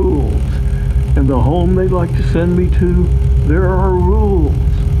are rules. In the home they'd like to send me to, there are rules.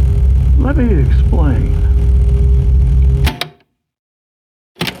 Let me explain.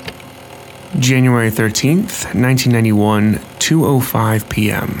 January 13th, 1991, 2:05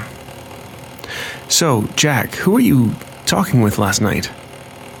 p.m. So, Jack, who were you talking with last night?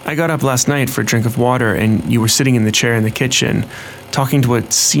 I got up last night for a drink of water, and you were sitting in the chair in the kitchen, talking to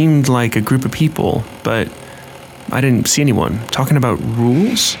what seemed like a group of people, but I didn't see anyone. Talking about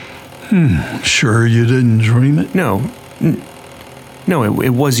rules? Sure you didn't dream it? No, it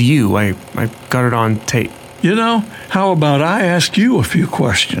was you. I got it on tape. You know, how about I ask you a few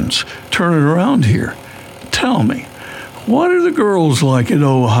questions? Turn it around here. Tell me, what are the girls like at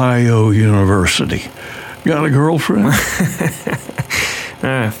Ohio University? Got a girlfriend?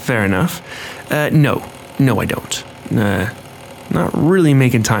 Fair enough. No, I don't. Not really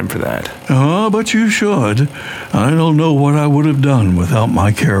making time for that. Oh, but you should. I don't know what I would have done without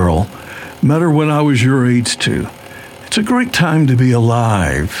my Carol. Met her when I was your age, too. It's a great time to be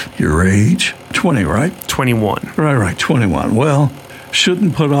alive. Your age? 20, right? 21. Right, 21. Well,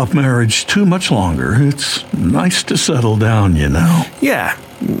 shouldn't put off marriage too much longer. It's nice to settle down, you know. Yeah,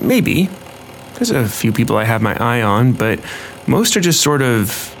 maybe. There's a few people I have my eye on, but most are just sort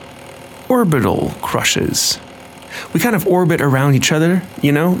of orbital crushes. We kind of orbit around each other,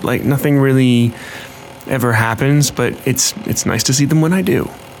 you know? Like nothing really ever happens, but it's nice to see them when I do.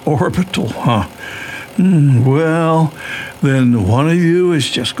 Orbital, huh? Well, then one of you is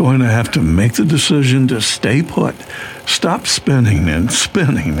just going to have to make the decision to stay put. Stop spinning and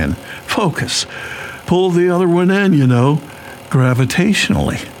focus. Pull the other one in, you know,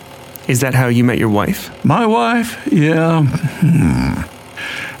 gravitationally. Is that how you met your wife? My wife? Yeah.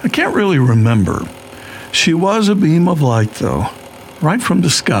 I can't really remember. She was a beam of light, though, right from the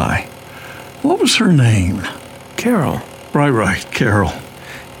sky. What was her name? Carol. Right, Carol.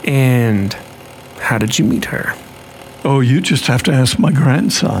 And how did you meet her? Oh, you just have to ask my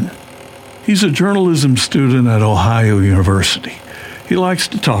grandson. He's a journalism student at Ohio University. He likes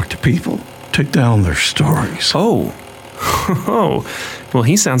to talk to people, take down their stories. Oh, Oh, well,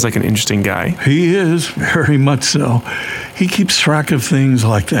 he sounds like an interesting guy. He is, very much so. He keeps track of things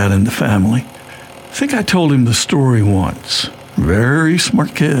like that in the family. I think I told him the story once. Very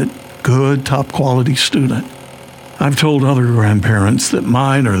smart kid, good, top-quality student. I've told other grandparents that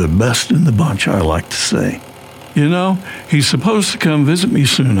mine are the best in the bunch, I like to say. You know, he's supposed to come visit me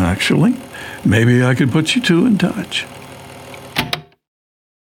soon, actually. Maybe I could put you two in touch.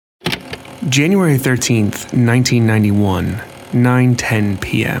 January 13th, 1991, 9:10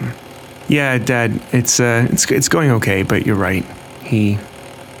 p.m. Yeah, Dad, it's going okay, but you're right. He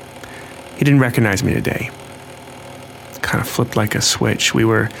didn't recognize me today. Kind of flipped like a switch. We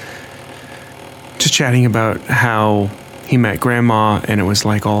were just chatting about how he met Grandma, and it was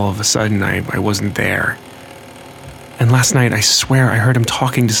like all of a sudden I wasn't there. And last night, I swear I heard him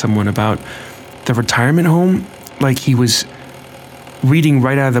talking to someone about the retirement home, like he was reading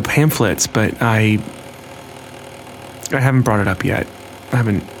right out of the pamphlets, but I haven't brought it up yet. I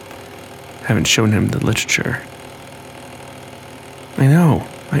haven't shown him the literature. I know.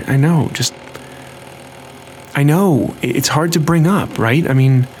 I know. Just, I know. It's hard to bring up, right? I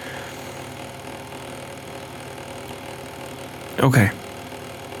mean, okay.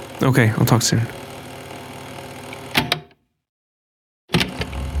 Okay, I'll talk soon.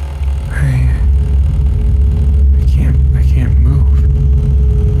 I can't move.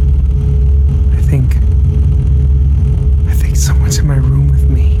 I think someone's in my room with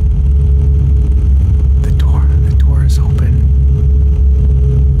me. The door is open.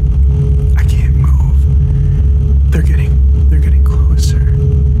 I can't move. They're getting closer.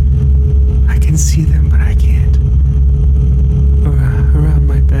 I can see them, but I can't. Around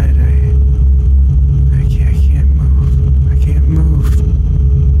my bed, I can't move. I can't move.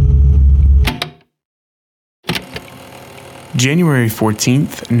 January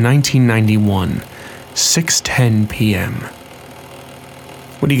 14th, 1991, 6:10 p.m.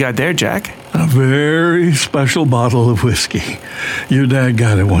 What do you got there, Jack? A very special bottle of whiskey. Your dad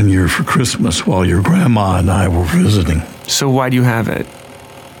got it one year for Christmas while your grandma and I were visiting. So why do you have it?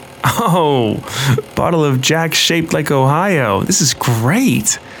 Oh, bottle of Jack shaped like Ohio. This is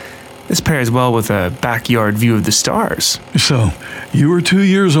great. This pairs well with a backyard view of the stars. So, you were 2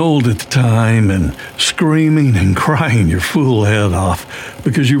 years old at the time and screaming and crying your fool head off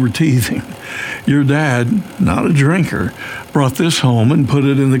because you were teething. Your dad, not a drinker, brought this home and put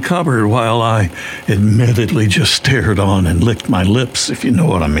it in the cupboard while I admittedly just stared on and licked my lips, if you know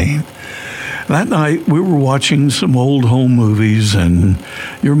what I mean. That night, we were watching some old home movies, and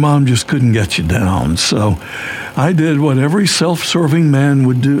your mom just couldn't get you down, so I did what every self-serving man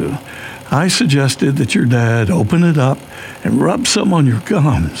would do. I suggested that your dad open it up and rub some on your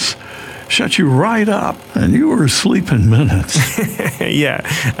gums. Shut you right up, and you were asleep in minutes. Yeah,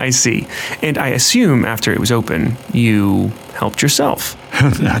 I see. And I assume after it was open, you helped yourself.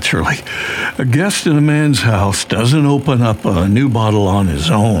 Naturally. A guest in a man's house doesn't open up a new bottle on his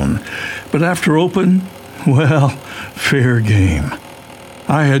own. But after open, well, fair game.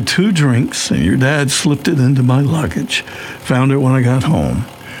 I had 2 drinks, and your dad slipped it into my luggage. Found it when I got home.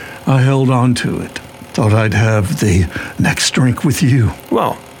 I held on to it. Thought I'd have the next drink with you.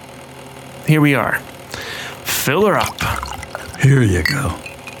 Well, here we are. Fill her up. Here you go.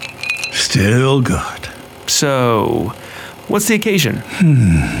 Still good. So, what's the occasion?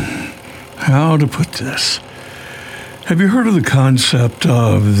 How to put this? Have you heard of the concept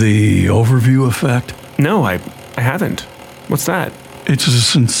of the overview effect? No, I haven't. What's that? It's a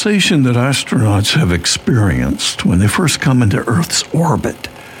sensation that astronauts have experienced when they first come into Earth's orbit.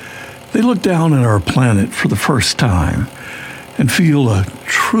 They look down at our planet for the first time and feel a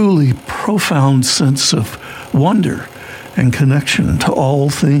truly profound sense of wonder and connection to all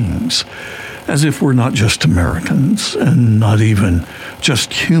things, as if we're not just Americans and not even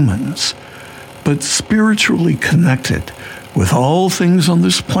just humans, but spiritually connected with all things on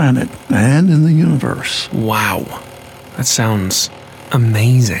this planet and in the universe. Wow, that sounds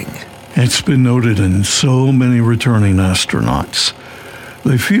amazing. It's been noted in so many returning astronauts.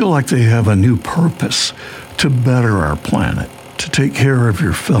 They feel like they have a new purpose to better our planet, to take care of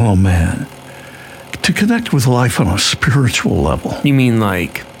your fellow man, to connect with life on a spiritual level. You mean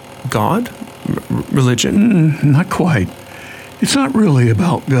like God? Religion? Not quite. It's not really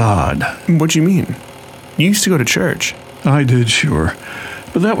about God. What do you mean? You used to go to church. I did, sure.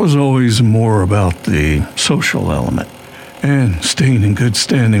 But that was always more about the social element and staying in good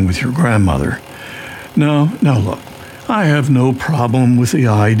standing with your grandmother. Now look, I have no problem with the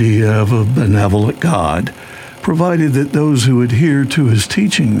idea of a benevolent God, provided that those who adhere to his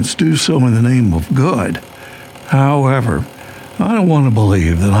teachings do so in the name of good. However, I don't want to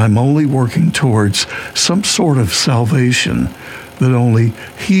believe that I'm only working towards some sort of salvation that only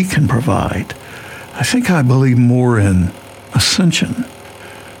He can provide. I think I believe more in ascension,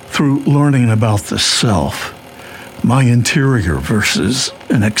 through learning about the self, my interior versus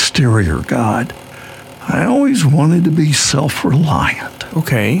an exterior God. I always wanted to be self-reliant.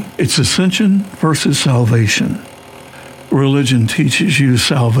 Okay. It's ascension versus salvation. Religion teaches you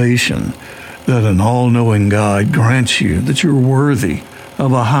salvation, that an all-knowing God grants you that you're worthy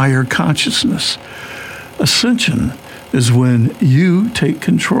of a higher consciousness. Ascension is when you take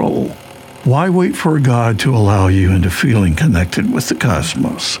control. Why wait for God to allow you into feeling connected with the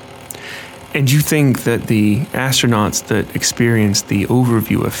cosmos? And you think that the astronauts that experienced the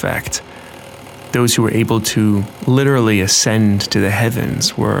overview effect, those who were able to literally ascend to the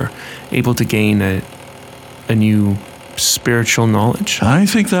heavens, were able to gain a new spiritual knowledge? I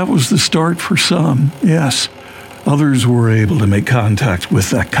think that was the start for some, yes. Others were able to make contact with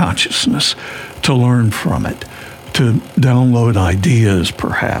that consciousness, to learn from it, to download ideas,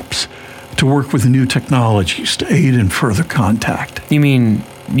 perhaps, to work with new technologies to aid in further contact. You mean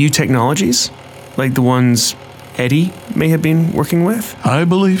new technologies? Like the ones Eddie may have been working with? I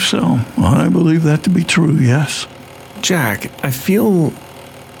believe so. I believe that to be true, yes. Jack, I feel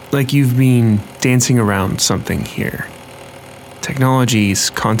like you've been dancing around something here. Technologies,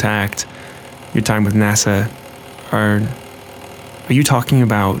 contact, your time with NASA, are you talking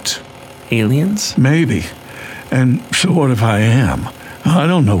about aliens? Maybe. And so what if I am? I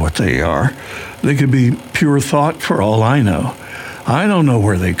don't know what they are. They could be pure thought for all I know. I don't know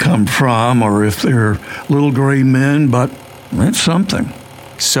where they come from or if they're little gray men, but it's something.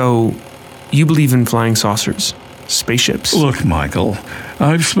 So, you believe in flying saucers? Spaceships? Look, Michael,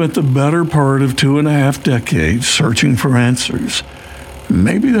 I've spent the better part of 2.5 decades searching for answers.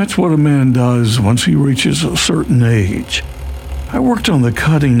 Maybe that's what a man does once he reaches a certain age. I worked on the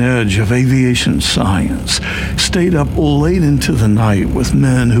cutting edge of aviation science, stayed up late into the night with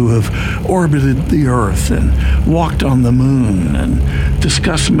men who have orbited the Earth and walked on the moon and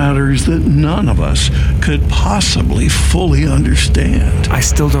discussed matters that none of us could possibly fully understand. I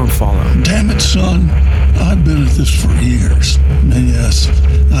still don't follow. Damn it, son. I've been at this for years. And yes,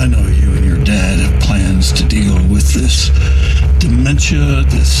 I know you and your dad have plans to deal with this dementia,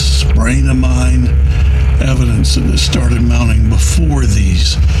 this brain of mine. Evidence of this started mounting before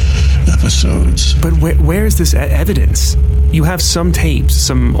these episodes. But where is this evidence? You have some tapes,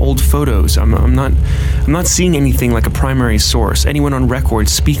 some old photos. I'm not seeing anything like a primary source, anyone on record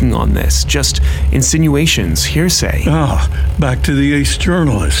speaking on this. Just insinuations, hearsay. Back to the ace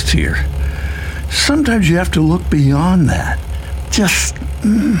journalist here. Sometimes you have to look beyond that.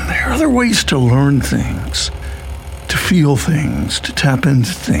 There are other ways to learn things, to feel things, to tap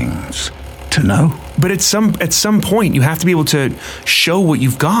into things, to know. But at some point, you have to be able to show what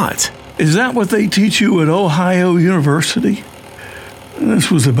you've got. Is that what they teach you at Ohio University? This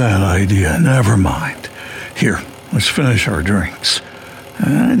was a bad idea. Never mind. Here, let's finish our drinks.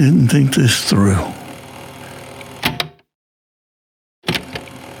 I didn't think this through.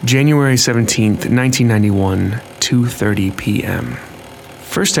 January 17th, 1991, 2:30 p.m.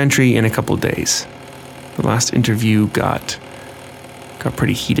 First entry in a couple days. The last interview got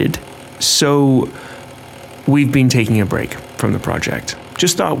pretty heated. So, we've been taking a break from the project.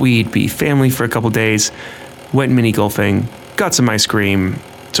 Just thought we'd be family for a couple days, went mini golfing, got some ice cream,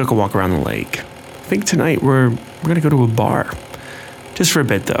 took a walk around the lake. I think tonight we're gonna go to a bar. Just for a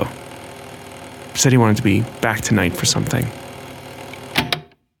bit though. Said he wanted to be back tonight for something.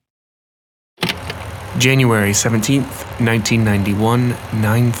 January 17th, 1991,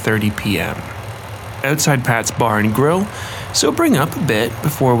 9:30 p.m. Outside Pat's Bar and Grill, so bring up a bit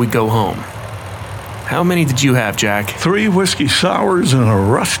before we go home. How many did you have, Jack? 3 whiskey sours and a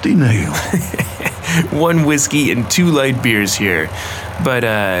rusty nail. 1 whiskey and 2 light beers here, but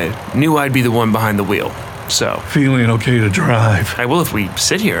knew I'd be the one behind the wheel, so. Feeling okay to drive? I will if we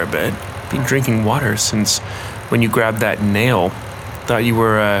sit here a bit. Been drinking water since when you grabbed that nail. Thought you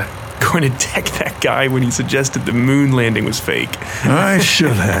were going to deck that guy when he suggested the moon landing was fake. I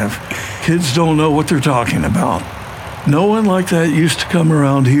should have. Kids don't know what they're talking about. No one like that used to come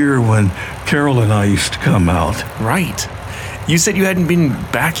around here when Carol and I used to come out. Right. You said you hadn't been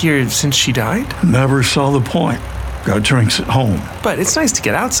back here since she died? Never saw the point. Got drinks at home. But it's nice to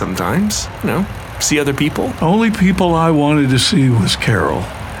get out sometimes, see other people. Only people I wanted to see was Carol.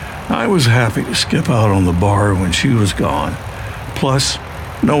 I was happy to skip out on the bar when she was gone. Plus,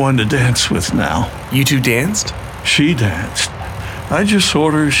 no one to dance with now. You two danced? She danced. I just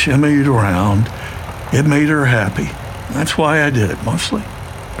sort of shimmied around. It made her happy. That's why I did it, mostly.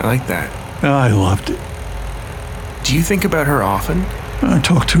 I like that. I loved it. Do you think about her often? I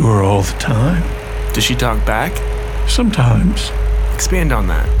talk to her all the time. Does she talk back? Sometimes. Expand on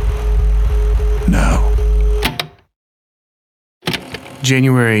that. No.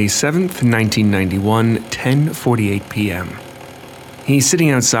 January 7th, 1991, 10:48 p.m. He's sitting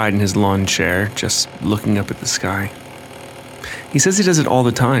outside in his lawn chair, just looking up at the sky. He says he does it all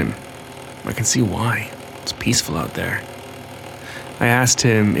the time. I can see why. It's peaceful out there. I asked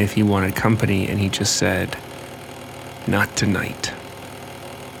him if he wanted company, and he just said, "Not tonight."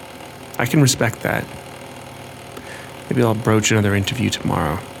 I can respect that. Maybe I'll broach another interview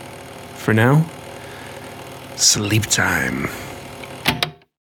tomorrow. For now, sleep time.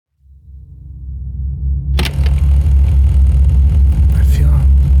 I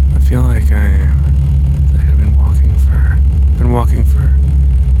feel like I've been walking for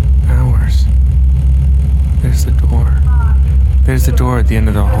hours. There's the door. There's the door at the end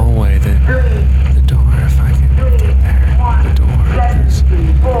of the hallway. The door, if I can get there. The door. There's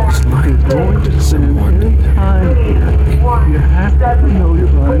light. Someone in here.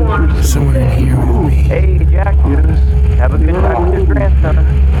 Someone in here with me. Hey, Jack. Yes. Have a good time with your grandson.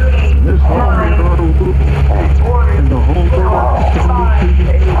 This whole and the whole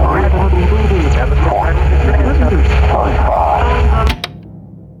Have a good time with your grandson.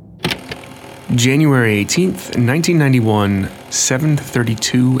 January 18th, 1991,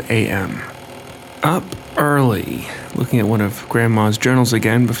 7:32 a.m. Up early, looking at one of Grandma's journals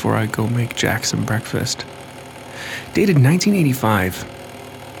again before I go make Jack some breakfast. Dated 1985.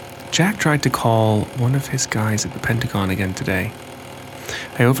 Jack tried to call one of his guys at the Pentagon again today.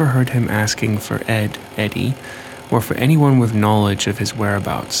 I overheard him asking for Eddie, or for anyone with knowledge of his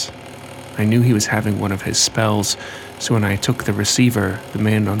whereabouts. I knew he was having one of his spells, so when I took the receiver, the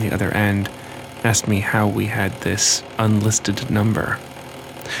man on the other end asked me how we had this unlisted number.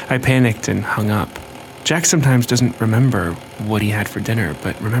 I panicked and hung up. Jack sometimes doesn't remember what he had for dinner,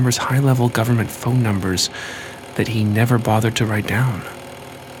 but remembers high-level government phone numbers that he never bothered to write down.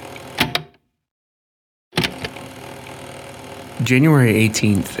 January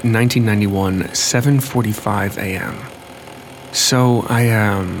 18th, 1991, 7:45 a.m. So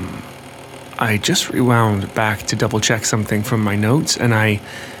I just rewound back to double-check something from my notes, and I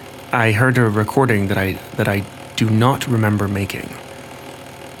heard a recording that I do not remember making.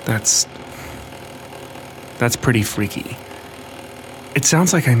 That's pretty freaky. It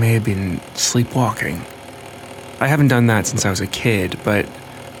sounds like I may have been sleepwalking. I haven't done that since I was a kid, but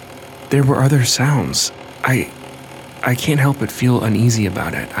there were other sounds. I can't help but feel uneasy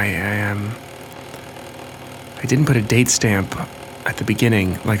about it. I didn't put a date stamp at the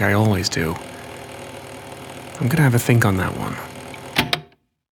beginning like I always do. I'm gonna have a think on that one.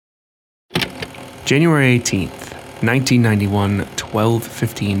 January 18th, 1991,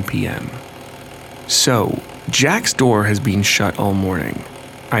 12:15 p.m. So, Jack's door has been shut all morning.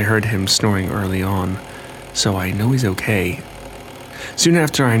 I heard him snoring early on, so I know he's okay. Soon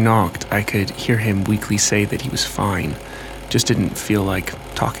after I knocked, I could hear him weakly say that he was fine, just didn't feel like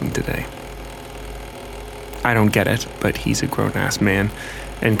talking today. I don't get it, but he's a grown-ass man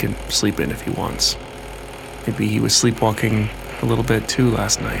and can sleep in if he wants. Maybe he was sleepwalking a little bit too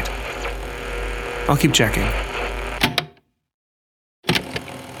last night. I'll keep checking.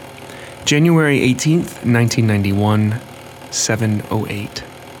 January 18th, 1991, 7:08.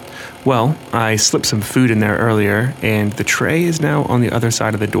 Well, I slipped some food in there earlier, and the tray is now on the other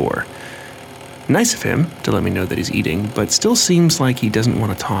side of the door. Nice of him to let me know that he's eating, but still seems like he doesn't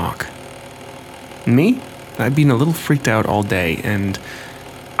want to talk. Me? I've been a little freaked out all day, and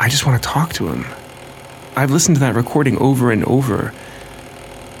I just want to talk to him. I've listened to that recording over and over.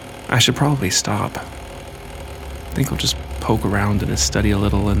 I should probably stop. I think I'll just poke around in his study a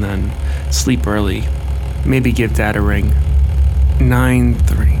little and then sleep early. Maybe give Dad a ring.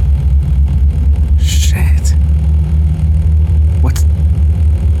 9-3. Shit.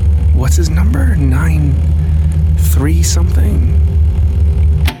 What's his number? 9-3 something?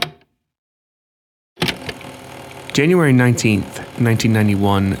 January 19th,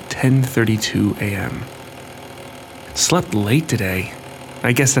 1991, 10:32 a.m. Slept late today.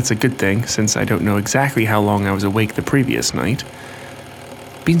 I guess that's a good thing, since I don't know exactly how long I was awake the previous night.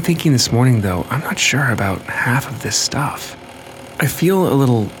 Been thinking this morning, though, I'm not sure about half of this stuff. I feel a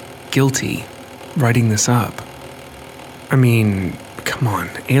little guilty writing this up. I mean, come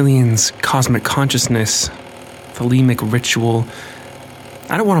on, aliens, cosmic consciousness, thelemic ritual.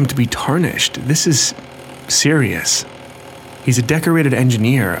 I don't want him to be tarnished. This is serious. He's a decorated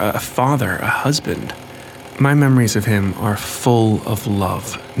engineer, a father, a husband. My memories of him are full of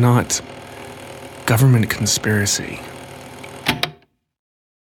love, not government conspiracy.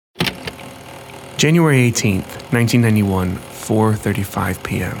 January 18th, 1991, 4:35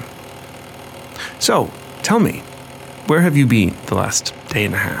 p.m. So, tell me, where have you been the last day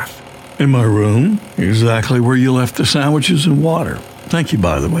and a half? In my room, exactly where you left the sandwiches and water. Thank you,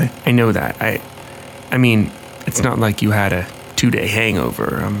 by the way. I know that. I mean, it's not like you had a 2-day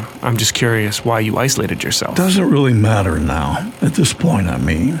hangover. I'm just curious why you isolated yourself. Doesn't really matter now. At this point, I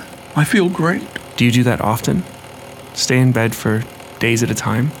mean. I feel great. Do you do that often? Stay in bed for days at a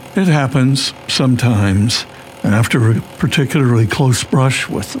time? It happens sometimes after a particularly close brush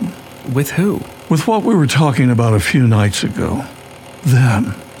with them. With who? With what we were talking about a few nights ago.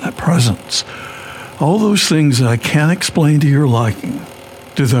 Them, that presence. All those things that I can't explain to your liking.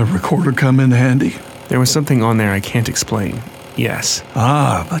 Did that recorder come in handy? There was something on there I can't explain. Yes.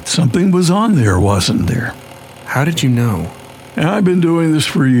 Ah, but something was on there, wasn't there? How did you know? I've been doing this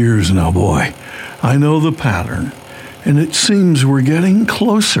for years now, boy. I know the pattern. And it seems we're getting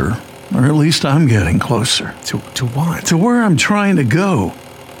closer, or at least I'm getting closer. To what? To where I'm trying to go.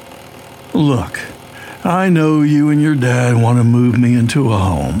 Look, I know you and your dad want to move me into a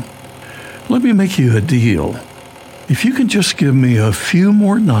home. Let me make you a deal. If you can just give me a few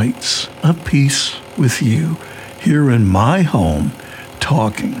more nights of peace with you here in my home,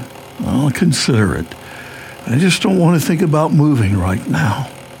 talking, I'll consider it. I just don't want to think about moving right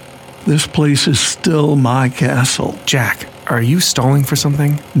now. This place is still my castle. Jack, are you stalling for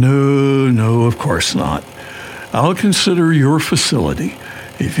something? No, of course not. I'll consider your facility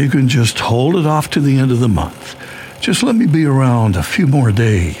if you can just hold it off to the end of the month. Just let me be around a few more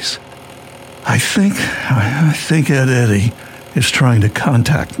days. I think Ed Eddie is trying to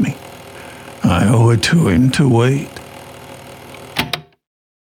contact me. I owe it to him to wait.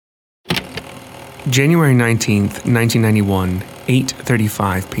 January 19th, 1991,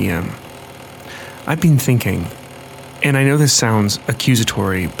 8:35 p.m. I've been thinking, and I know this sounds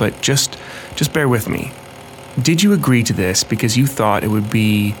accusatory, but just bear with me. Did you agree to this because you thought it would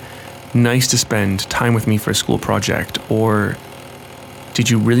be nice to spend time with me for a school project, or did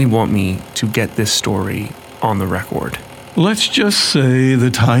you really want me to get this story on the record? Let's just say the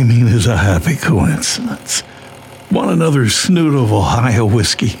timing is a happy coincidence. Want another snoot of Ohio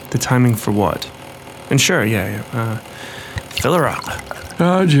whiskey? The timing for what? And sure, fill her up.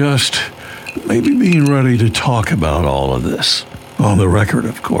 Just maybe being ready to talk about all of this. On the record,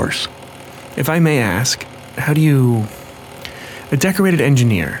 of course. If I may ask, how do you, a decorated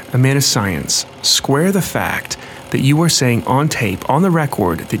engineer, a man of science, square the fact that you are saying on tape, on the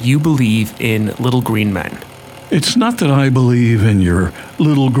record, that you believe in little green men? It's not that I believe in your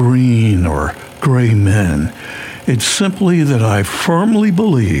little green or gray men. It's simply that I firmly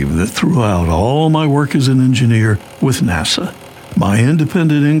believe that throughout all my work as an engineer with NASA, my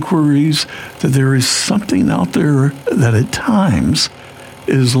independent inquiries, that there is something out there that at times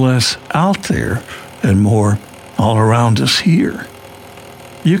is less out there and more all around us here.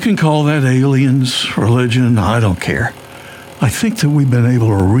 You can call that aliens, religion, I don't care. I think that we've been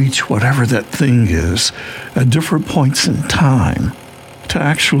able to reach whatever that thing is at different points in time to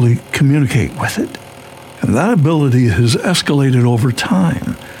actually communicate with it. And that ability has escalated over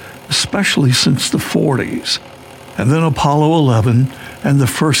time, especially since the 40s. And then Apollo 11 and the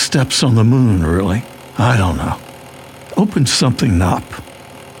first steps on the moon, really. I don't know. Opened something up.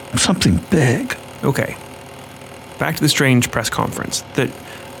 Something big. Okay. Back to the strange press conference.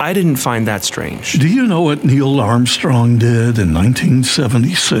 I didn't find that strange. Do you know what Neil Armstrong did in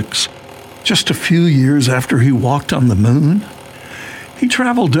 1976? Just a few years after he walked on the moon? He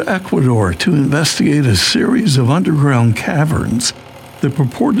traveled to Ecuador to investigate a series of underground caverns that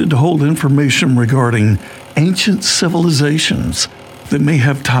purported to hold information regarding ancient civilizations that may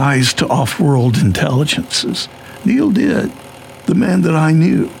have ties to off-world intelligences. Neil did, the man that I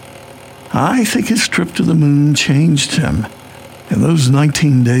knew. I think his trip to the moon changed him, and those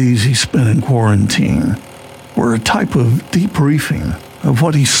 19 days he spent in quarantine were a type of debriefing of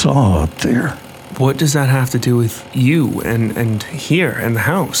what he saw up there. What does that have to do with you and here in the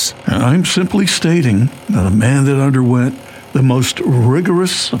house? I'm simply stating that a man that underwent the most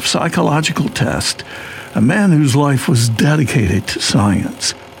rigorous of psychological tests, a man whose life was dedicated to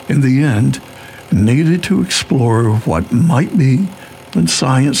science, in the end, needed to explore what might be when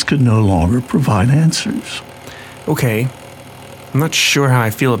science could no longer provide answers. Okay. I'm not sure how I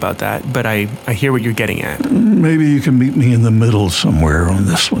feel about that, but I hear what you're getting at. Maybe you can meet me in the middle somewhere on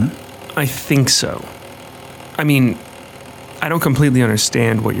this one. I think so. I mean, I don't completely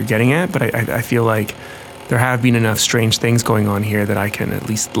understand what you're getting at, but I feel like there have been enough strange things going on here that I can at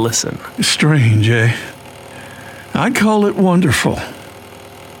least listen. Strange, eh? I'd call it wonderful.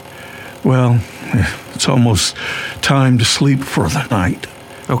 Well, it's almost time to sleep for the night.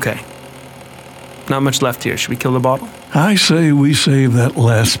 Okay. Not much left here. Should we kill the bottle? I say we save that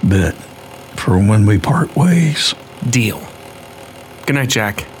last bit for when we part ways. Deal. Good night,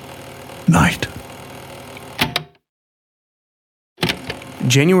 Jack. Night.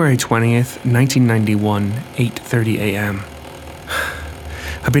 January 20th, 1991, 8:30 a.m.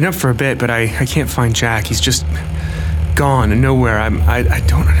 I've been up for a bit, but I can't find Jack. He's just gone and nowhere. I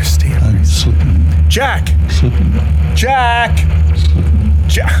don't understand. I'm slipping. Jack! Slipping. Jack! Slipping.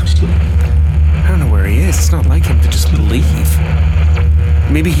 Jack! I don't know where he is. It's not like him to just leave.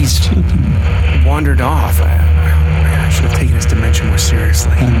 Maybe he's wandered off. I should have taken his dementia more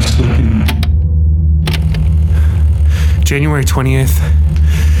seriously. I'm slipping. January 20th,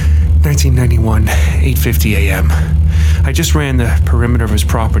 1991, 8:50 a.m. I just ran the perimeter of his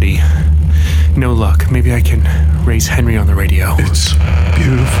property. No luck. Maybe I can raise Henry on the radio. It's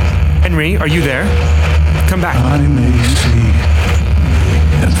beautiful. Henry, are you there? Come back. I may see the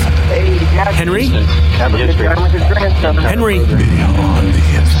infinite. Hey, Jack. Henry? Have a good time with your grandson. Henry? Beyond the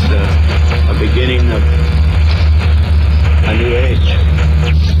infinite. It's a beginning of a new age.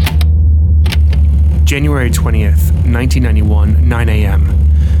 January 20th, 1991, 9 a.m.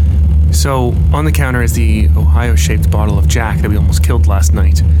 So, on the counter is the Ohio-shaped bottle of Jack that we almost killed last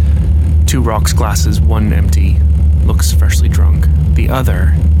night. 2 rocks glasses, one empty, looks freshly drunk. The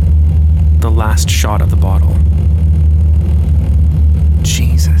other, the last shot of the bottle.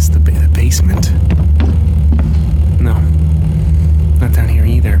 Jesus, the basement. No, not down here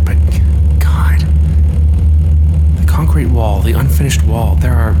either, but God. The concrete wall, the unfinished wall,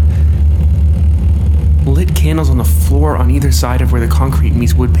 there are lit candles on the floor on either side of where the concrete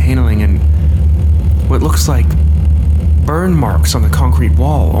meets wood paneling, and what looks like burn marks on the concrete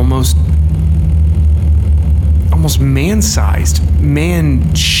wall, almost man-sized,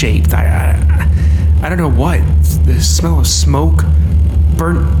 man-shaped. I don't know what. The smell of smoke,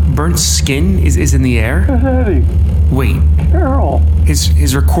 burnt skin is in the air. Eddie. Wait. Carol.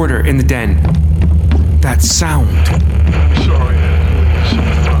 His recorder in the den. That sound. Sorry,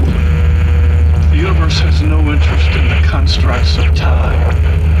 the universe has no interest in the constructs of time,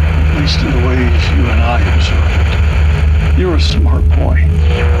 at least in the ways you and I observe it. You're a smart boy,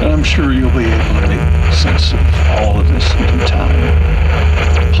 and I'm sure you'll be able to make sense of all of this in due time.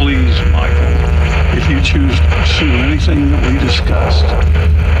 Please, Michael, if you choose to pursue anything that we discussed,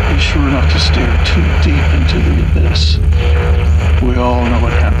 be sure not to stare too deep into the abyss. We all know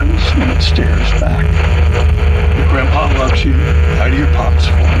what happens when it stares back. Your grandpa loves you. How do your pops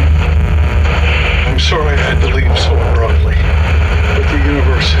for you? I'm sorry I had to leave so abruptly, but the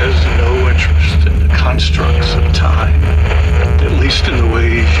universe has no interest in the constructs of time, at least in the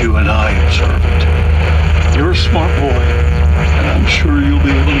ways you and I observe it. You're a smart boy, and I'm sure you'll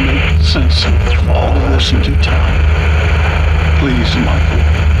be able to make sense of all of this in due time. Please, Michael,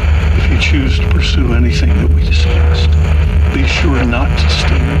 if you choose to pursue anything that we discussed, be sure not to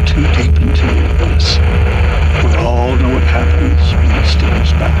stare too deep into the abyss. We all know what happens when it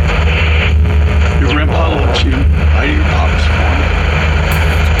stares back. Your grandpa loves you. How do your pops for you?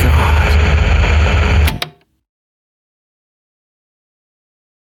 God.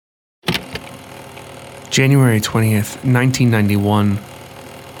 January 20th, 1991,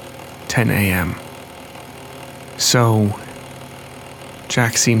 10 a.m. So,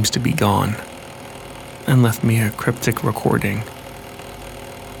 Jack seems to be gone and left me a cryptic recording.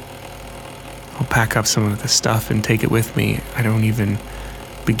 I'll pack up some of the stuff and take it with me. I don't even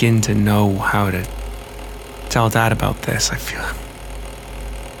begin to know how to tell Dad about this. I feel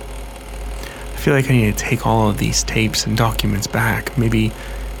like I need to take all of these tapes and documents back. Maybe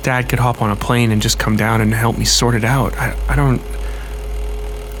Dad could hop on a plane and just come down and help me sort it out. I don't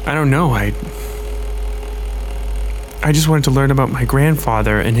know. I just wanted to learn about my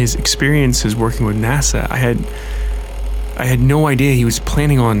grandfather and his experiences working with NASA. I had no idea he was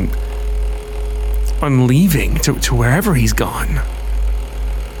planning on leaving to wherever he's gone.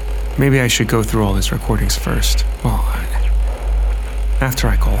 Maybe I should go through all his recordings first. Well, after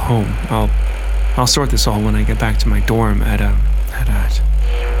I call home, I'll sort this all when I get back to my dorm at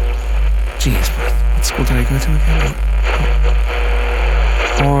Jeez, what school did I go to again?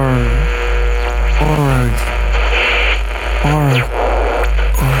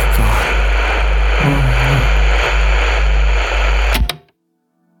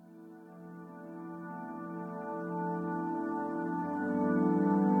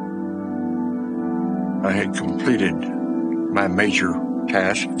 I had completed my major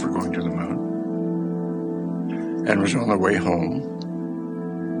task for going to the moon and was on the way home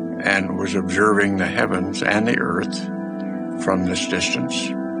and was observing the heavens and the earth from this distance,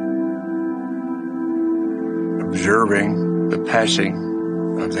 observing the passing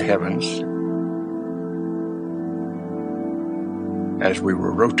of the heavens as we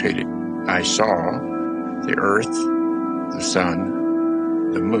were rotating. I saw the Earth, the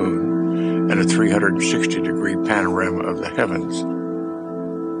Sun, the Moon, and a 360-degree panorama of the heavens.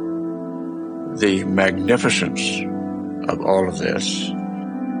 The magnificence of all of this,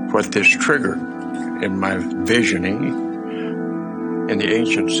 what this triggered in my visioning, in the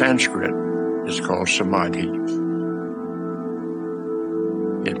ancient Sanskrit, is called samadhi.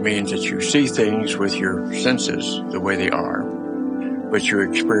 It means that you see things with your senses the way they are, but you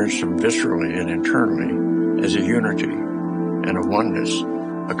experience them viscerally and internally as a unity and a oneness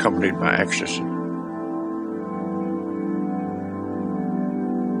accompanied by ecstasy.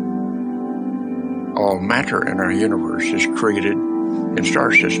 All matter in our universe is created in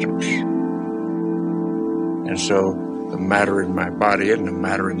star systems. And so the matter in my body and the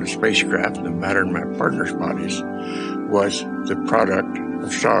matter in the spacecraft and the matter in my partner's bodies was the product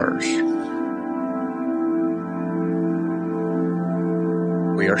of stars.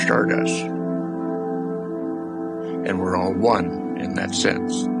 We are stardust. And we're all one in that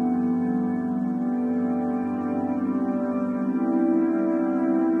sense.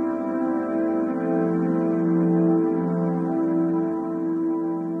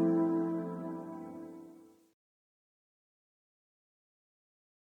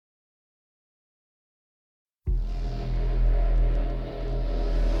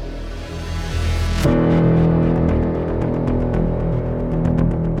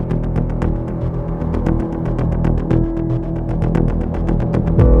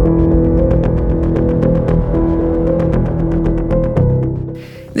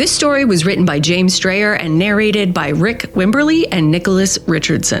 This story was written by James Strayer and narrated by Rick Wimberly and Nicholas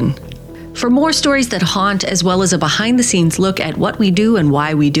Richardson. For more stories that haunt, as well as a behind-the-scenes look at what we do and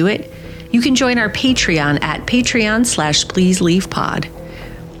why we do it, you can join our Patreon at patreon.com/PleaseLeavePod.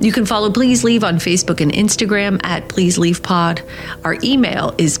 You can follow Please Leave on Facebook and Instagram at Please Leave Pod. Our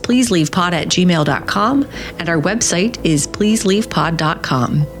email is pleaseleavepod@gmail.com, and our website is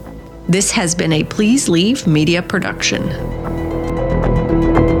pleaseleavepod.com. This has been a Please Leave media production.